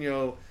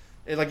 Patino,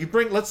 and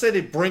like let's say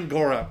they bring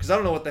Gore up because I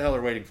don't know what the hell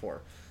they're waiting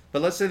for,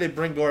 but let's say they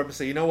bring Gore up and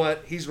say, you know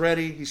what, he's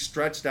ready, he's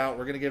stretched out,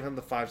 we're gonna give him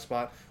the 5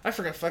 spot. I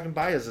forgot fucking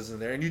Baez is in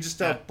there, and you just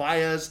tell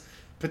Baez,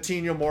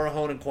 Patino,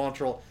 Morejon, and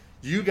Quantrill,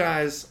 you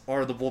guys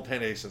are the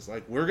bullpen aces.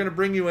 Like, we're going to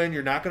bring you in.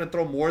 You're not going to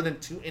throw more than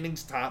 2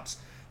 innings tops,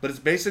 but it's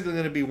basically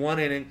going to be 1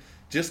 inning.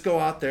 Just go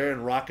out there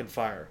and rock and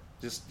fire.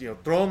 Just,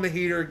 throw him the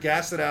heater,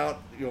 gas it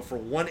out, for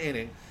one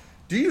inning.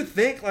 Do you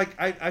think,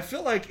 I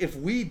feel like if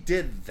we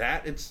did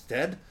that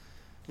instead,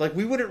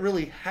 we wouldn't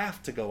really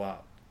have to go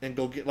out and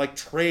go get,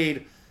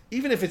 trade,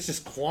 even if it's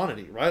just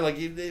quantity, right?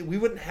 We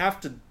wouldn't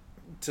have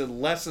to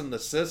lessen the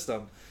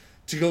system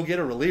to go get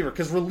a reliever,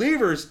 because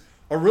relievers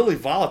are really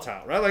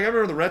volatile, right? I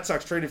remember the Red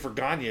Sox traded for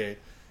Gagne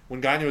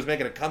when Gagne was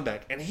making a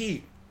comeback, and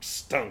he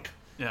stunk.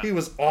 Yeah. He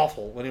was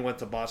awful when he went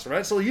to Boston,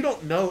 right? So you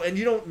don't know,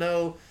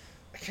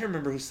 I can't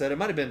remember who said it. It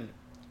might have been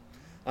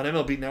on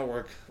MLB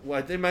Network.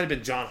 Well, it might have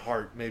been John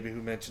Hart, maybe,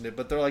 who mentioned it.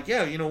 But they're like,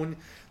 when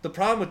the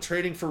problem with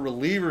trading for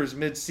relievers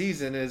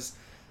mid-season is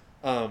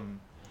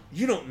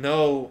you don't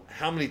know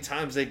how many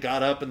times they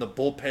got up in the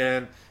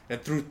bullpen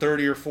and threw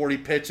 30 or 40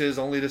 pitches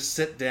only to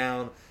sit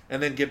down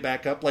and then get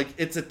back up.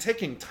 It's a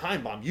ticking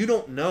time bomb. You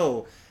don't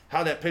know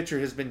how that pitcher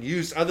has been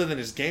used other than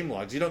his game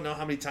logs. You don't know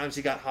how many times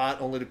he got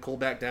hot only to cool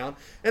back down.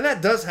 And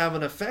that does have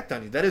an effect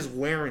on you. That is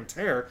wear and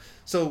tear.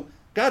 So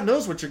God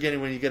knows what you're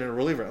getting when you get in a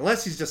reliever.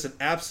 Unless he's just an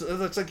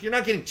absolute... It's like you're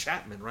not getting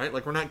Chapman, right?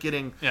 We're not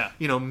getting,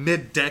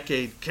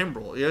 mid-decade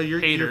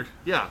Kimbrel. Hater.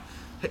 Yeah.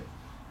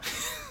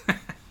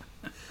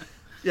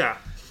 Yeah.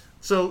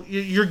 So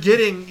you're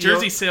getting...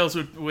 Jersey sales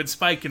would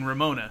spike in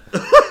Ramona.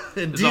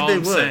 Indeed they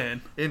would.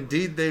 Saying.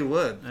 Indeed they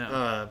would.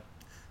 Yeah.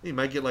 You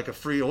might get a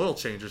free oil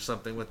change or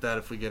something with that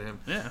if we get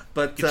him. Yeah.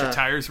 But get your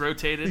tires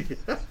rotated.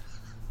 Yeah.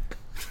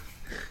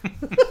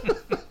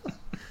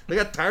 They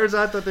got tires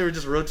out. I thought they were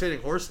just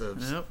rotating horse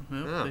hooves. Yep,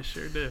 they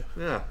sure do.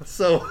 Yeah.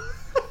 So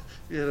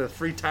you had a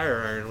free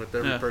tire iron with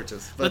every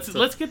purchase. But,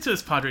 let's get to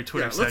this Padre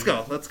Twitter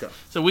segment. Let's go.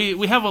 So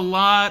we have a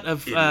lot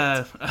of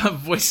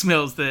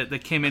voicemails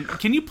that came in.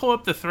 Can you pull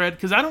up the thread?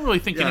 Because I don't really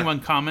think anyone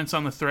comments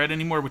on the thread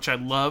anymore, which I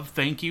love.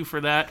 Thank you for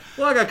that.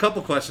 Well, I got a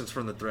couple questions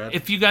from the thread.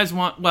 If you guys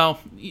want,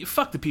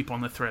 fuck the people on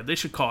the thread. They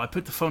should call. I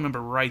put the phone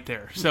number right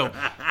there. So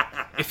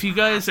if you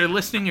guys are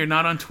listening, you're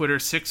not on Twitter,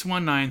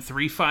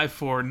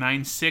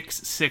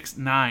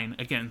 619-354-9669.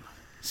 Again,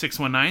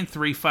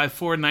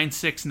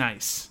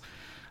 619-354-96nice.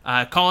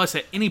 Call us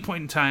at any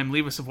point in time.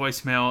 Leave us a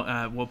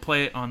voicemail. We'll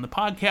play it on the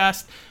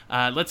podcast.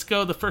 Let's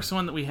go. The first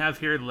one that we have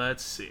here.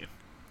 Let's see.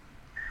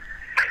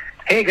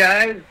 Hey,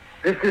 guys.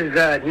 This is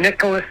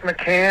Nicholas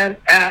McCann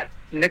at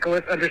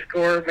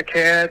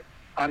Nicholas_McCann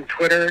on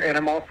Twitter, and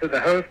I'm also the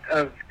host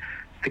of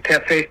the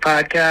Kept Faith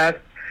podcast.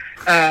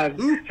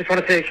 Just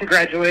want to say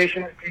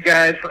congratulations to you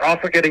guys for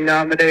also getting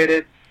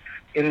nominated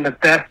in the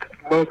best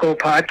local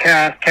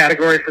podcast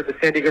category for the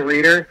San Diego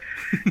Reader.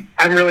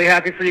 I'm really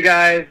happy for you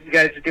guys. You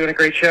guys are doing a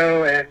great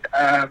show, and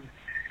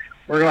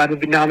we're glad to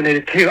be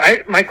nominated too.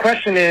 My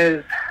question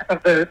is,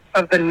 of the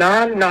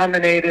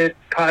non-nominated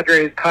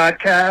Padres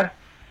podcast,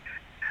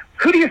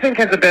 who do you think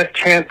has the best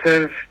chance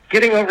of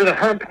getting over the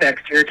hump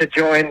next year to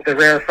join the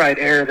rarefied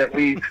air that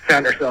we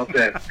found ourselves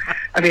in?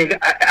 I mean,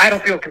 I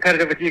don't feel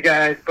competitive with you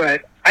guys,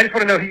 but I just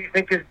want to know who you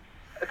think is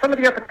some of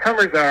the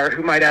up-and-comers are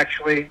who might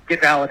actually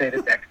get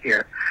validated next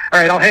year. All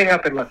right, I'll hang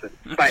up and listen.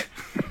 Bye.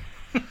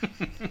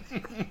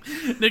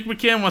 Nick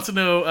McCann wants to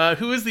know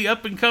who is the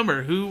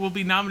up-and-comer who will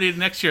be nominated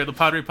next year at the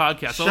Padre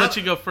podcast. I'll let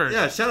you go first.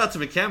 Yeah, shout out to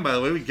McCann, by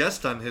the way. We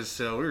guest on his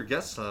show. We were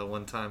guests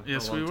one time.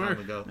 Yes, a long we were. Time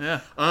ago. Yeah.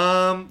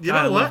 You know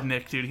I what? love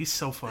Nick, dude. He's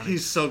so funny.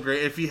 He's so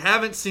great. If you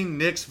haven't seen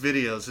Nick's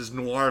videos, his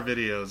noir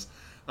videos,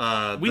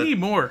 we need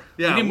more.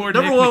 Yeah, we need more.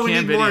 Number Nick one, McCann we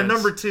need videos. more.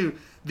 Number two,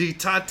 the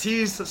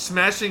Tatis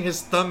smashing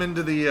his thumb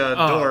into the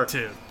door.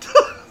 Dude.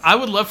 I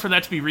would love for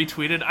that to be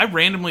retweeted. I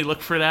randomly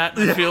looked for that,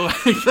 I feel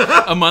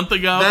like, a month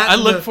ago. I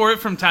look for it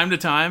from time to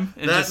time.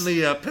 And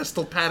the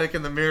pistol paddock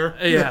in the mirror.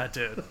 Yeah,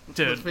 dude.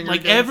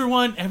 Like,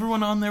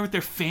 everyone on there with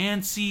their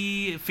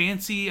fancy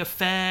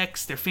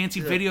effects, their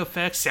fancy video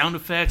effects, sound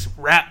effects,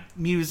 rap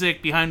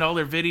music behind all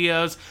their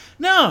videos.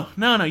 No,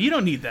 you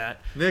don't need that.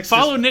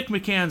 Follow Nick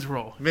McCann's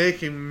role.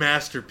 Making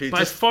masterpieces.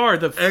 By far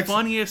the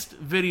funniest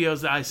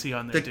videos that I see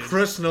on there, dude. The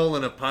Chris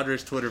Nolan of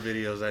Padres Twitter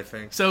videos, I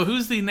think. So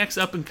who's the next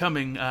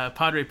up-and-coming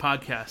Padre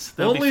podcast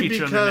that'll be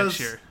featured on the next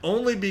year?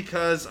 Only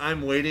because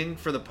I'm waiting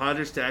for the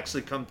Padres to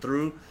actually come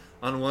through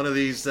on one of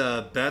these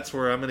bets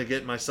where I'm going to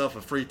get myself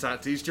a free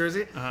Tatis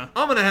jersey. I'm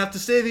going to have to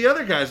say the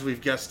other guys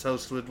we've guest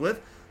hosted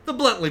with, the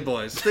Bluntly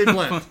boys. They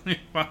blend.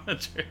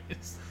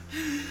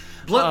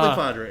 Bluntly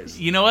Padres.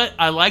 You know what?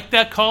 I like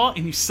that call,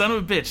 and you son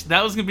of a bitch.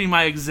 That was going to be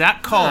my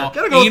exact call. Yeah,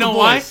 gotta go with you know the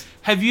why? boys.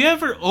 Have you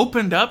ever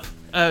opened up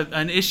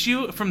an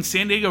issue from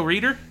San Diego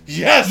Reader?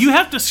 Yes. You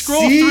have to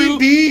scroll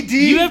CBD through.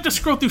 You have to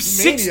scroll through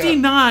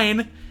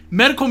 69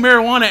 medical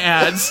marijuana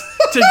ads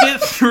to get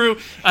through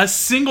a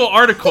single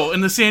article in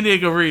the San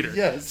Diego Reader.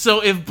 Yes.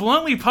 So if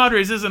Bluntly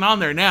Padres isn't on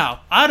there now,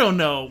 I don't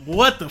know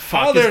what the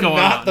fuck is going on.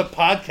 They're not the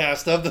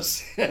podcast of the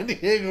San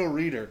Diego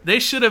Reader. They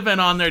should have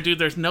been on there, dude.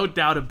 There's no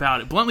doubt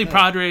about it. Bluntly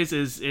Padres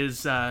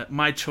is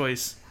my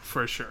choice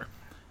for sure.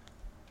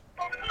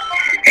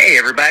 Hey,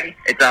 everybody.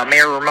 It's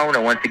Mayor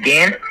Ramona once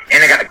again.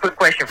 And I got a quick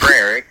question for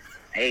Eric.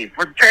 Hey,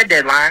 for the trade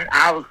deadline,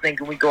 I was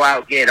thinking we go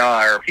out and get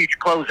our future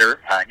closer,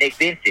 Nick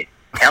Vincent.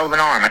 Hell of an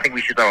arm. I think we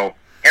should throw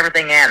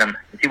everything at him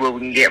and see what we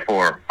can get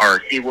for him,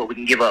 or see what we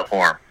can give up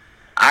for him.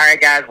 All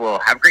right, guys. Well,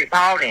 have a great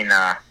pod, and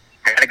I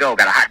got to go.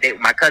 Got a hot date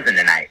with my cousin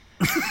tonight.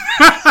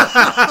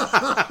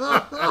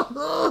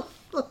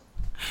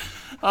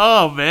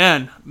 Oh,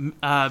 man.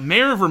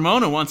 Mayor of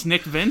Ramona wants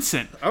Nick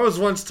Vincent. I was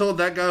once told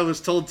that guy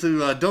was told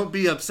to, don't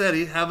be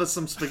upsetty, have us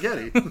some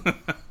spaghetti.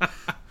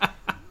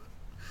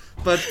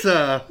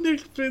 But,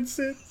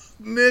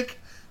 Nick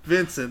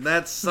Vincent.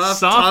 That's soft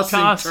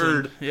tossing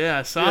turd.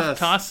 Yeah,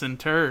 tossing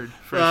turd,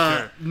 for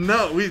sure.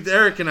 No,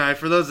 Eric and I,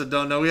 for those that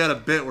don't know, we had a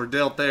bit where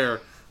Dale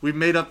Thayer, we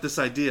made up this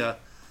idea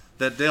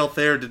that Dale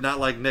Thayer did not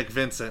like Nick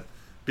Vincent.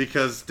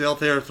 Because Dale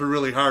Thayer threw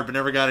really hard but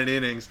never got any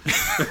innings.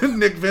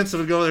 Nick Vincent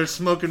would go there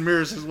smoking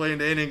mirrors his way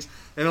into innings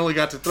and only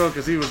got to throw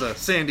because he was a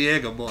San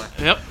Diego boy.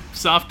 Yep,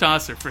 soft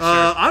tosser for sure.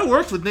 I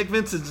worked with Nick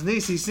Vincent's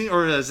niece,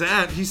 or his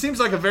aunt. He seems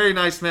like a very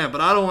nice man, but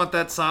I don't want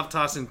that soft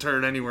tossing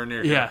turd anywhere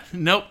near him. Yeah,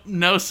 nope,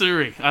 no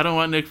siree. I don't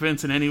want Nick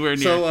Vincent anywhere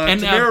near. So, to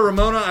Mayor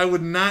Ramona, I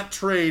would not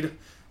trade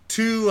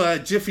 2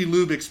 Jiffy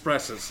Lube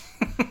Expresses.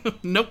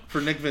 Nope. For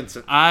Nick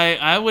Vincent.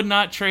 I would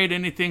not trade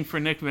anything for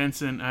Nick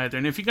Vincent either.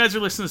 And if you guys are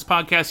listening to this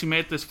podcast, you made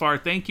it this far,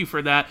 thank you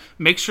for that.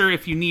 Make sure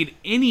if you need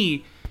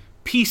any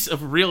piece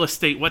of real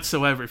estate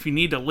whatsoever, if you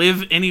need to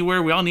live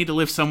anywhere, we all need to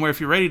live somewhere. If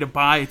you're ready to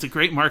buy, it's a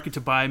great market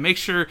to buy. Make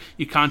sure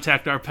you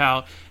contact our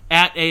pal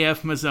at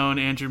AF Mazzone,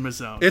 Andrew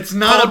Mazzone. It's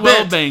not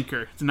Caldwell a bit.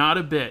 Banker. It's not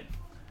a bit.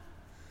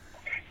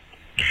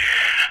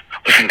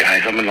 Listen,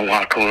 guys, I'm in the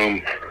locker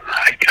room.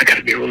 I got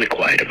to be really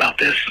quiet about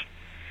this.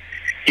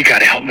 You got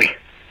to help me.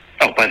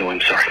 Oh, by the way,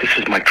 I'm sorry. This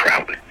is Mike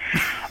Trout.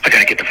 I got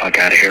to get the fuck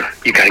out of here.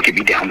 You got to get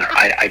me down there.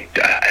 I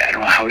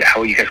don't know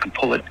how you guys can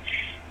pull it.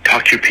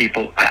 Talk to your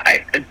people.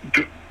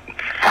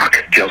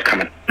 Fuck, Joe's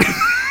coming.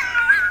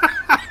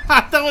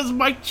 That was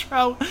Mike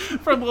Trout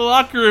from the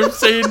locker room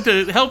saying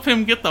to help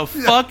him get the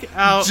fuck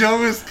out.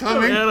 Joe is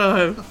coming.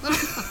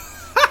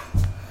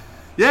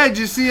 Yeah, did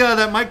you see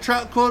that Mike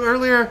Trout quote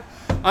earlier?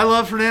 I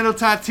love Fernando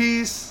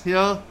Tatis,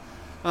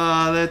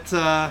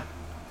 that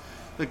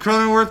the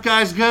Cronenworth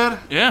guy's good.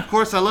 Yeah. Of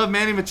course, I love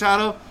Manny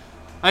Machado.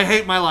 I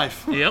hate my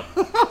life. Yep.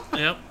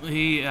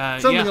 He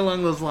something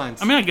along those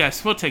lines. I mean, I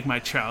guess we'll take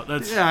Mike Trout. Why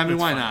fine.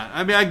 not?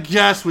 I mean, I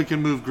guess we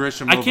can move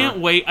Grisham over. I can't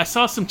wait. I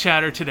saw some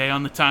chatter today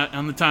on the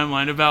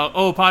timeline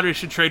about Padres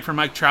should trade for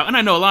Mike Trout, and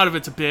I know a lot of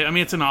it's a bit. I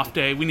mean, it's an off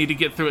day. We need to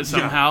get through it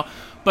somehow. Yeah.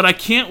 But I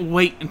can't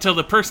wait until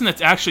the person that's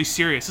actually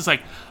serious is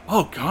like,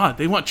 oh, God,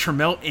 they want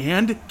Trammell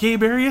and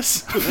Gabe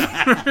Arias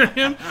for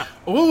him?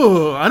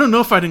 Oh, I don't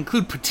know if I'd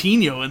include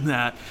Patino in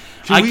that.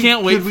 I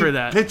can't wait for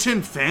that. Pitch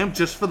in Pham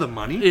just for the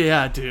money?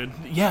 Yeah, dude.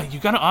 Yeah, you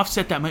got to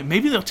offset that money.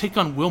 Maybe they'll take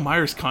on Will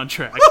Myers'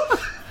 contract.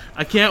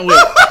 I can't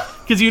wait.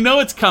 Because you know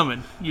it's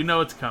coming.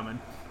 What's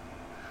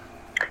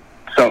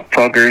up,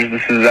 fuckers?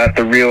 This is at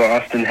the real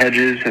Austin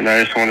Hedges, and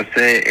I just want to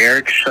say,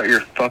 Eric, shut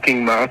your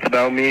fucking mouth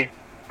about me.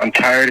 I'm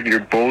tired of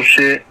your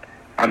bullshit.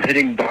 I'm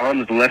hitting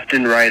bombs left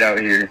and right out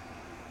here.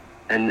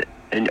 And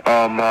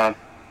Mom,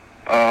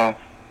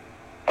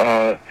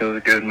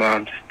 feels good,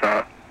 Mom.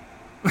 Stop.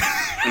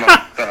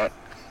 Mom, stop.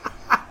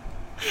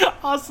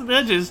 Austin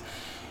Hedges,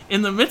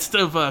 in the midst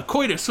of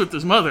coitus with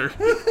his mother,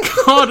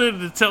 called in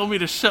to tell me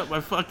to shut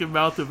my fucking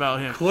mouth about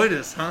him.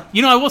 Coitus, huh?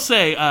 You know, I will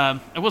say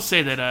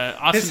that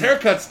Austin... His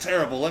haircut's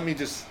terrible.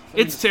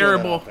 It's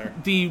terrible.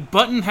 The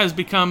button has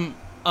become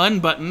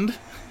unbuttoned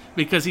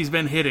because he's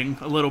been hitting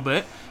a little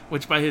bit,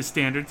 which by his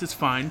standards is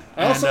fine.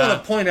 I also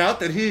want to point out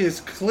that he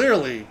is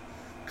clearly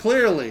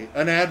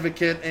an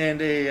advocate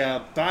and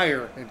a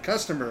buyer and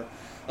customer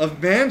of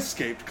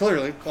Manscaped,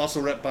 clearly, also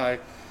rep by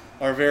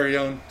our very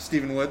own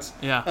Stephen Woods.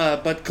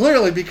 Yeah. But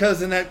clearly,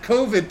 because in that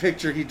COVID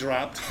picture he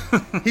dropped,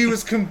 he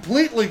was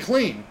completely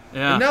clean.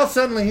 Yeah. And now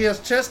suddenly he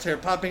has chest hair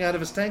popping out of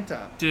his tank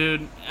top.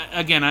 Dude,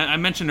 again, I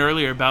mentioned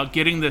earlier about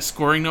getting the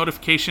scoring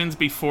notifications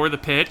before the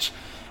pitch.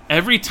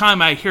 Every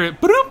time I hear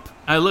it, boop,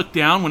 I look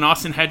down when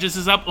Austin Hedges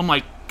is up. I'm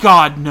like,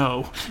 God,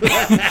 no.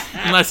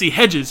 Unless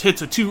Hedges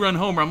hits a 2-run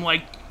homer, I'm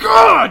like,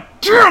 God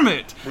damn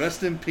it.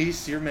 Rest in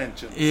peace, your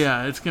mentions.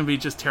 Yeah, it's going to be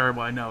just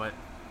terrible. I know it.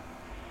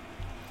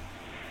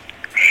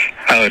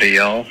 Howdy,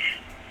 y'all.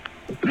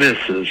 This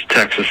is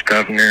Texas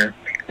Governor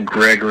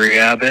Gregory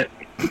Abbott.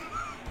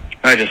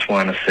 I just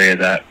want to say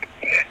that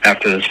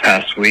after this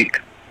past week,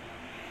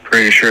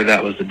 pretty sure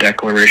that was a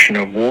declaration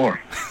of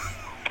war.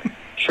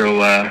 So,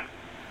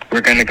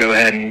 we're going to go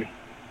ahead and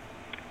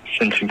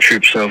send some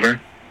troops over.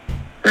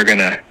 We're going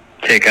to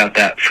take out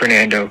that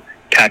Fernando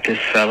Tatis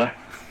fella,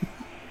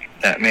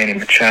 that Manny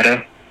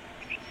Machado.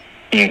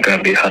 He ain't going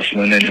to be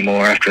hustling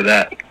anymore after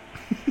that.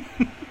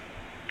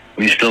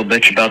 We still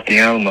bitch about the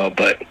Alamo,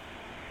 but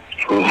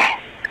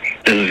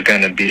this is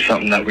going to be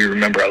something that we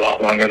remember a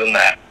lot longer than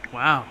that.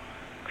 Wow.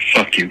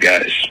 Fuck you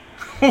guys.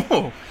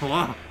 Oh,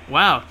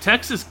 wow.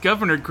 Texas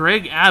Governor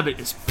Greg Abbott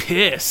is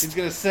pissed. He's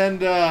going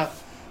to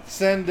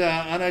send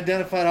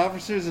unidentified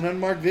officers in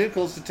unmarked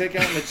vehicles to take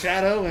out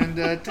Machado and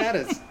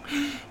Tatis.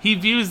 He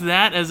views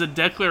that as a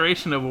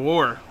declaration of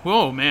war.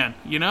 Whoa, man.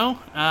 You know,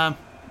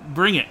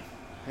 bring it.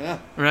 Yeah.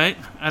 Right?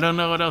 I don't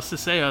know what else to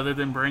say other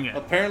than bring it.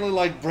 Apparently,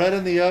 like bread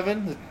in the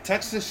oven, the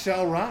Texas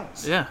shall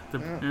rise. Yeah.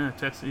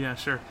 Texas. Yeah,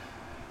 sure.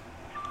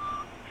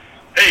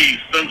 Hey, you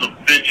sons of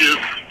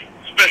bitches.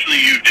 Especially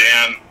you,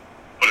 Dan.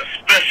 But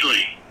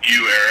especially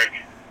you, Eric.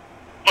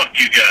 Fuck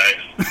you guys.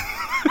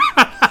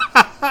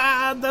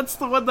 That's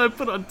the one that I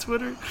put on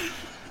Twitter.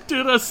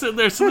 Dude, I was sitting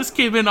there. So this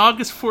came in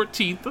August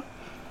 14th,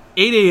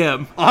 8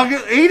 a.m.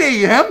 August 8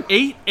 a.m.?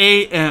 8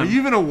 a.m. Are you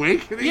even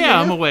awake? Yeah,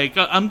 I'm awake.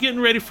 I'm getting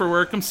ready for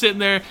work. I'm sitting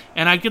there,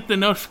 and I get the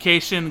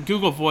notification,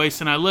 Google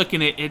Voice, and I look,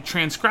 and it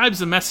transcribes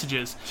the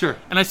messages. Sure.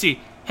 And I see,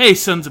 hey,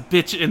 sons of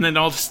bitch, and then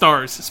all the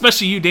stars.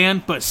 Especially you,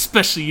 Dan, but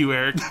especially you,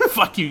 Eric.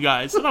 Fuck you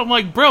guys. And I'm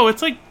like, bro,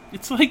 it's like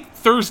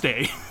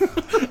Thursday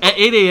at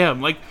 8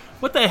 a.m. Like,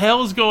 what the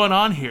hell is going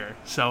on here?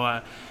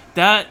 So,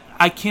 that,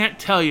 I can't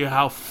tell you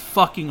how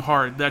fucking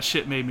hard that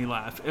shit made me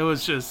laugh. It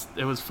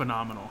was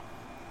phenomenal.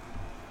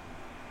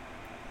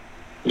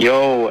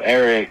 Yo,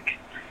 Eric.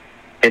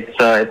 It's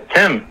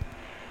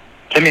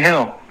Timmy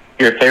Hill,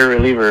 your favorite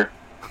reliever.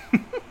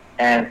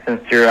 And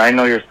since I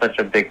know you're such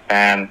a big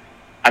fan,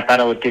 I thought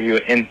I would give you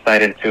an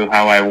insight into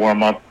how I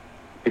warm up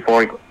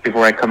before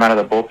I come out of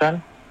the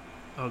bullpen.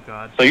 Oh,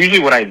 God. So usually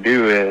what I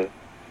do is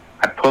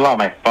I pull out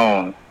my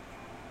phone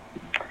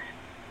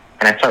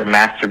and I start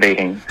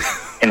masturbating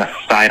in a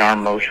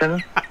sidearm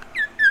motion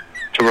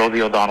to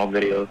Rosie O'Donnell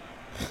videos.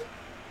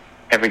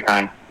 Every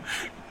time.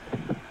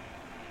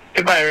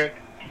 Goodbye, Eric.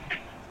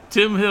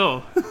 Tim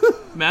Hill,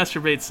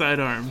 masturbate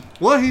sidearm.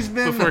 Well, he's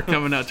been... Before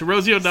coming out to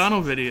Rosie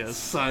O'Donnell videos.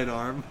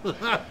 Sidearm.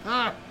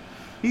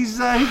 He's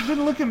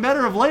been looking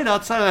better of late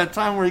outside of that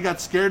time where he got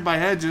scared by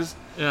Hedges.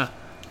 Yeah.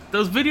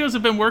 Those videos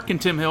have been working,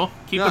 Tim Hill.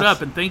 Keep it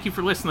up, and thank you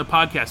for listening to the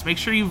podcast. Make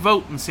sure you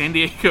vote in San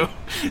Diego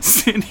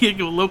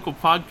local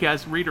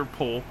podcast reader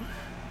poll.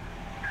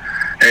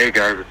 Hey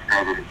guys, it's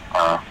Kevin,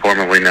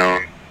 formerly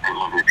known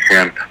as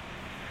Shrimp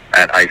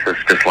at ISIS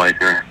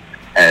Disliker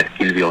at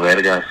Quinville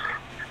Vegas.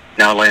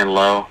 Now laying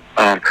low.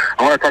 I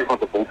want to talk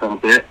about the bullpen a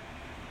bit.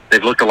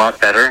 They've looked a lot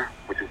better,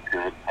 which is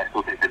good. I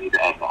still think they need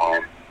to add the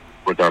arm,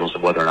 regardless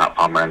of whether or not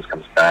Pomeranz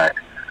comes back.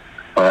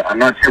 But I'm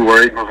not too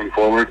worried moving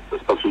forward,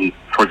 especially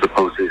towards the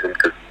postseason,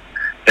 because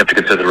you have to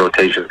consider the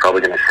rotation is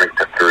probably going to shrink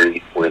to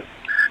 3 with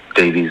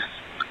Davies,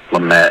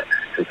 Lamet,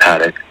 and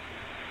Paddock.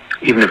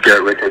 Even if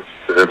Garrett Richards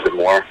deserves it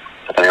more,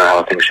 depending on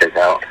how things shake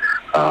out,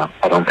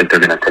 I don't think they're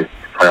going to take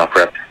playoff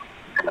reps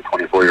from a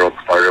 24-year-old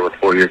starter with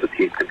 4 years of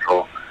team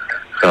control.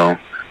 So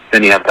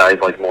then you have guys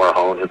like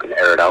Morahone who can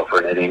air it out for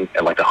an inning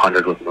at like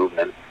 100 with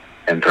movement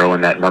and throw in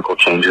that knuckle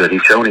change that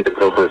he's shown he can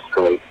throw for a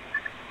straight.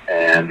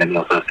 And then you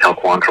also have Cal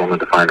Quantrill in the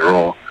defined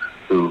role,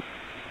 who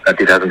that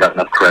dude hasn't got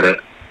enough credit.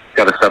 He's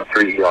got a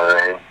sub-3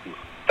 ERA. He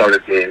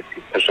started games.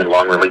 He's pushing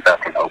long relief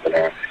after an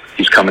opener.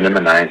 He's coming in the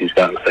 9th. He's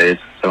gotten saves.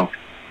 So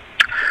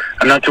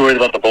I'm not too worried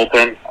about the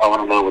bullpen. I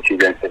want to know what you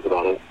guys think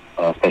about it,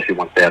 especially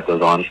once they add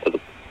those on to the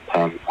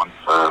pen once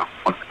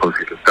the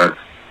postseason starts.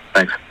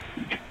 Thanks.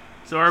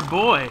 So our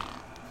boy.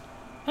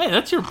 Hey,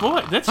 that's your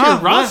boy. That's your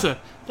Rasa. What?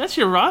 That's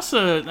your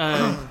Rasa.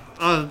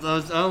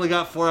 I only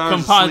got 4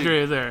 hours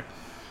compadre of sleep. There.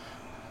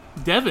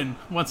 Devin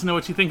wants to know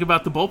what you think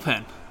about the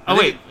bullpen. Oh,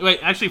 wait.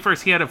 Actually,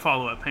 first, he had a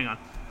follow-up. Hang on.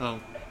 Oh.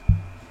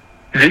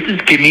 This is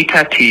Gimme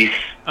Tatis.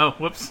 Oh,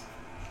 whoops.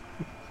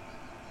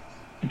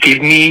 Give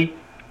me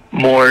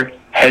more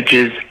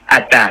Hedges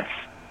at bats.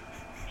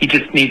 He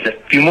just needs a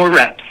few more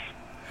reps.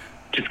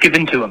 Just give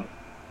in to him.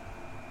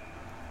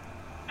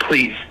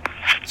 Please.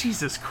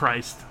 Jesus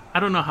Christ. I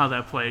don't know how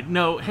that played.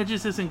 No,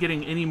 Hedges isn't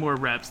getting any more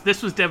reps.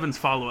 This was Devin's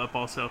follow-up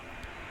also.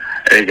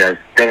 Hey guys,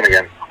 Devin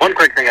again. One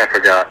quick thing I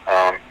forgot.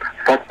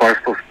 Fuck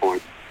Barstool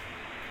Sports.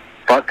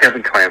 Fuck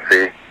Kevin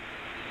Clancy.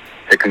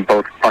 They can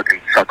both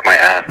fucking suck my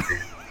ass.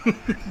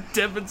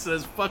 Devin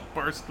says, fuck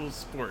Barstool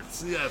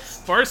Sports.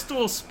 Yes.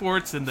 Barstool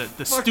Sports and the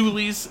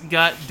Stoolies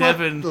got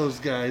Devin. Those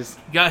guys.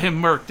 Got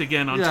him murked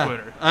again on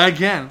Twitter.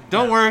 Again.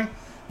 Don't worry.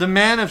 The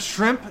man of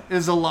shrimp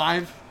is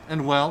alive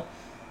and well,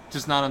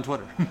 just not on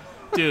Twitter.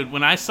 Dude,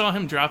 when I saw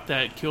him drop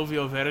that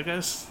Quinville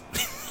Vegas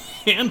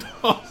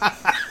handle.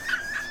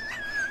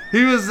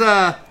 He was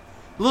a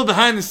little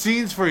behind the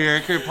scenes for you,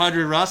 Eric, here at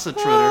Padre Rasa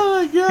Twitter.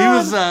 Oh, my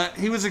God.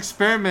 He was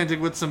experimenting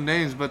with some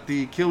names, but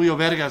the Quinville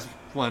Vegas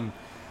one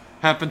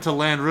happened to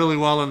land really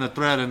well in the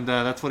thread, and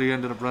that's what he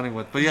ended up running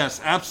with. But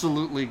yes,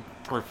 absolutely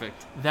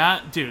perfect.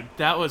 That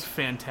was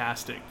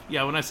fantastic.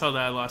 Yeah, when I saw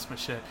that, I lost my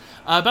shit.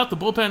 About the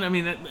bullpen, I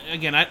mean,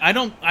 again,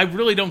 I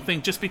really don't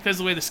think, just because of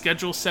the way the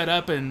schedule's set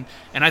up, and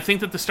I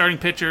think that the starting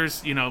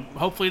pitchers,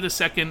 hopefully the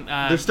second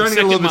they're starting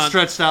to get a little bit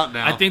stretched out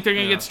now. I think they're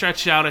going to get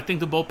stretched out. I think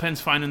the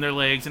bullpen's finding their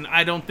legs, and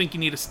I don't think you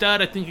need a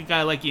stud. I think a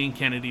guy like Ian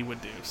Kennedy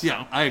would do. So.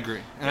 Yeah, I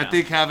agree. And I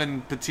think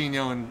having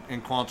Patino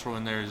and Quantrill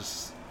in there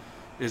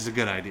is a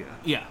good idea.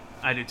 Yeah,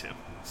 I do too.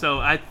 So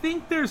I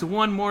think there's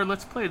one more.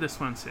 Let's play this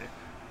one, see.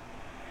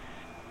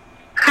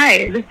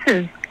 Hi, this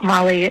is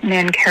Molly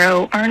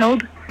Nancaro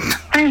Arnold.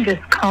 I'm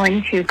just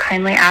calling to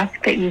kindly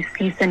ask that you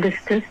cease and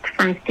desist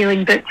from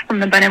stealing bits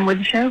from the Ben and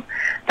Wood show.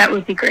 That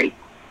would be great.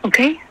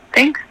 Okay,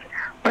 thanks.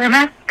 Wear a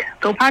mask.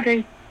 Go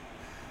Padres.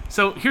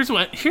 So here's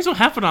what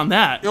happened on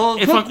that. Well,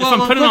 if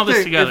I'm putting all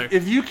this together,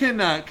 if you can,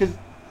 because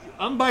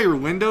I'm by your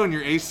window and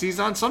your AC's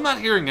on, so I'm not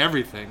hearing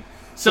everything.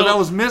 So that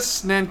was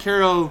Miss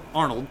Nancaro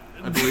Arnold,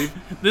 I believe.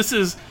 This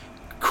is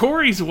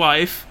Corey's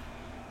wife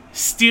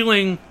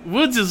stealing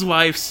Woods'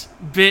 wife's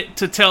bit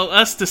to tell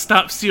us to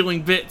stop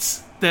stealing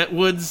bits that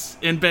Woods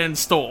and Ben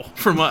stole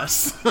from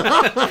us.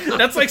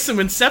 That's like some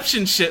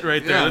Inception shit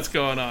right there that's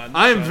going on.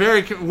 I am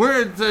very...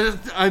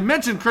 I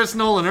mentioned Chris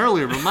Nolan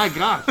earlier, but my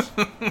gosh.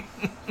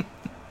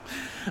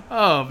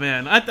 Oh,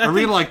 man. Are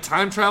we like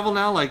time travel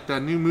now? Like the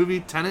new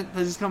movie Tenet that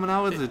he's coming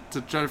out with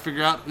to try to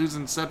figure out who's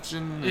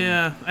Inception?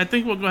 Yeah, I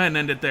think we'll go ahead and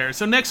end it there.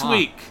 So next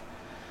week...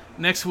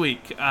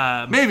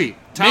 maybe.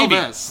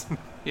 Talvez.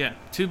 Yeah,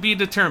 to be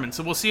determined.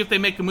 So we'll see if they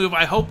make a move.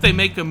 I hope they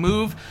make a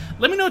move.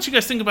 Let me know what you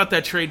guys think about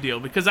that trade deal,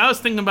 because I was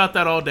thinking about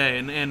that all day.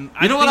 And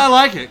you know what? I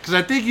like it, because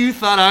I think you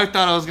thought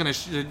I was going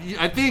to...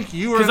 I think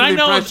you were under the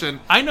impression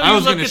I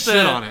was going to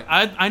shit on it.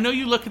 I know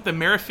you look at the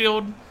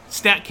Merrifield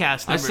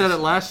StatCast numbers. I said it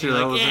last year.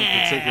 That wasn't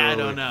particularly... I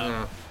don't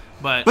know.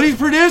 Yeah. But he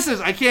produces.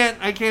 I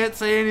can't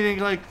say anything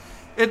like...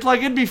 It's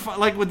like it'd be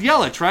like with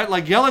Yelich, right?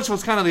 Like Yelich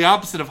was kind of the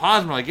opposite of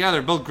Hosmer. Like, yeah,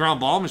 they're both ground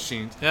ball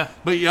machines. Yeah.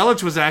 But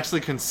Yelich was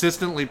actually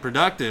consistently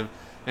productive,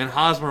 and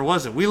Hosmer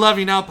wasn't. We love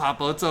you now,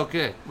 Papa. It's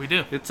okay. We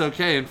do. It's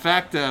okay. In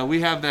fact,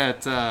 we have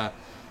that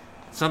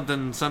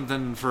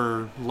something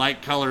for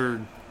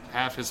light-colored,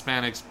 half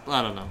Hispanics.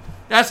 I don't know.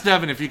 That's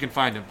Devin if you can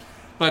find him.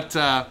 But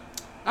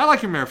I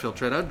like your Merrifield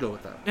trade. I'd go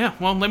with that. Yeah,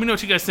 well, let me know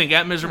what you guys think.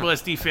 At Miserable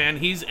SD Fan.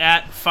 He's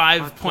at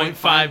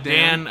 5.5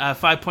 Dan,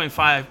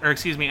 5.5, or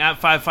excuse me, at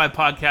 5.5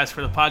 Podcast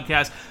for the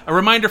podcast. A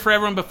reminder for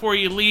everyone before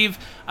you leave,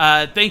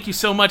 thank you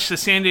so much to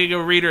San Diego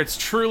Reader. It's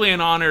truly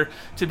an honor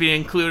to be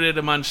included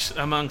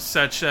among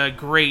such a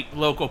great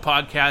local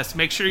podcast.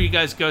 Make sure you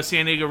guys go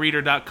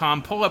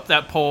SanDiegoReader.com, pull up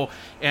that poll,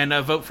 and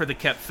vote for the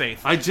Kept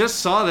Faith. I just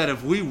saw that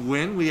if we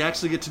win, we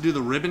actually get to do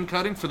the ribbon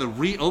cutting for the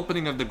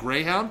reopening of the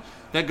Greyhound.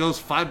 That goes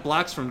 5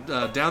 blocks from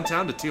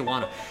downtown to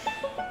Tijuana.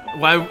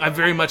 Well, I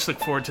very much look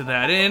forward to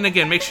that. And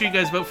again, make sure you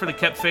guys vote for the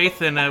Kept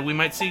Faith, and we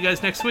might see you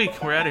guys next week.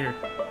 We're out of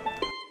here.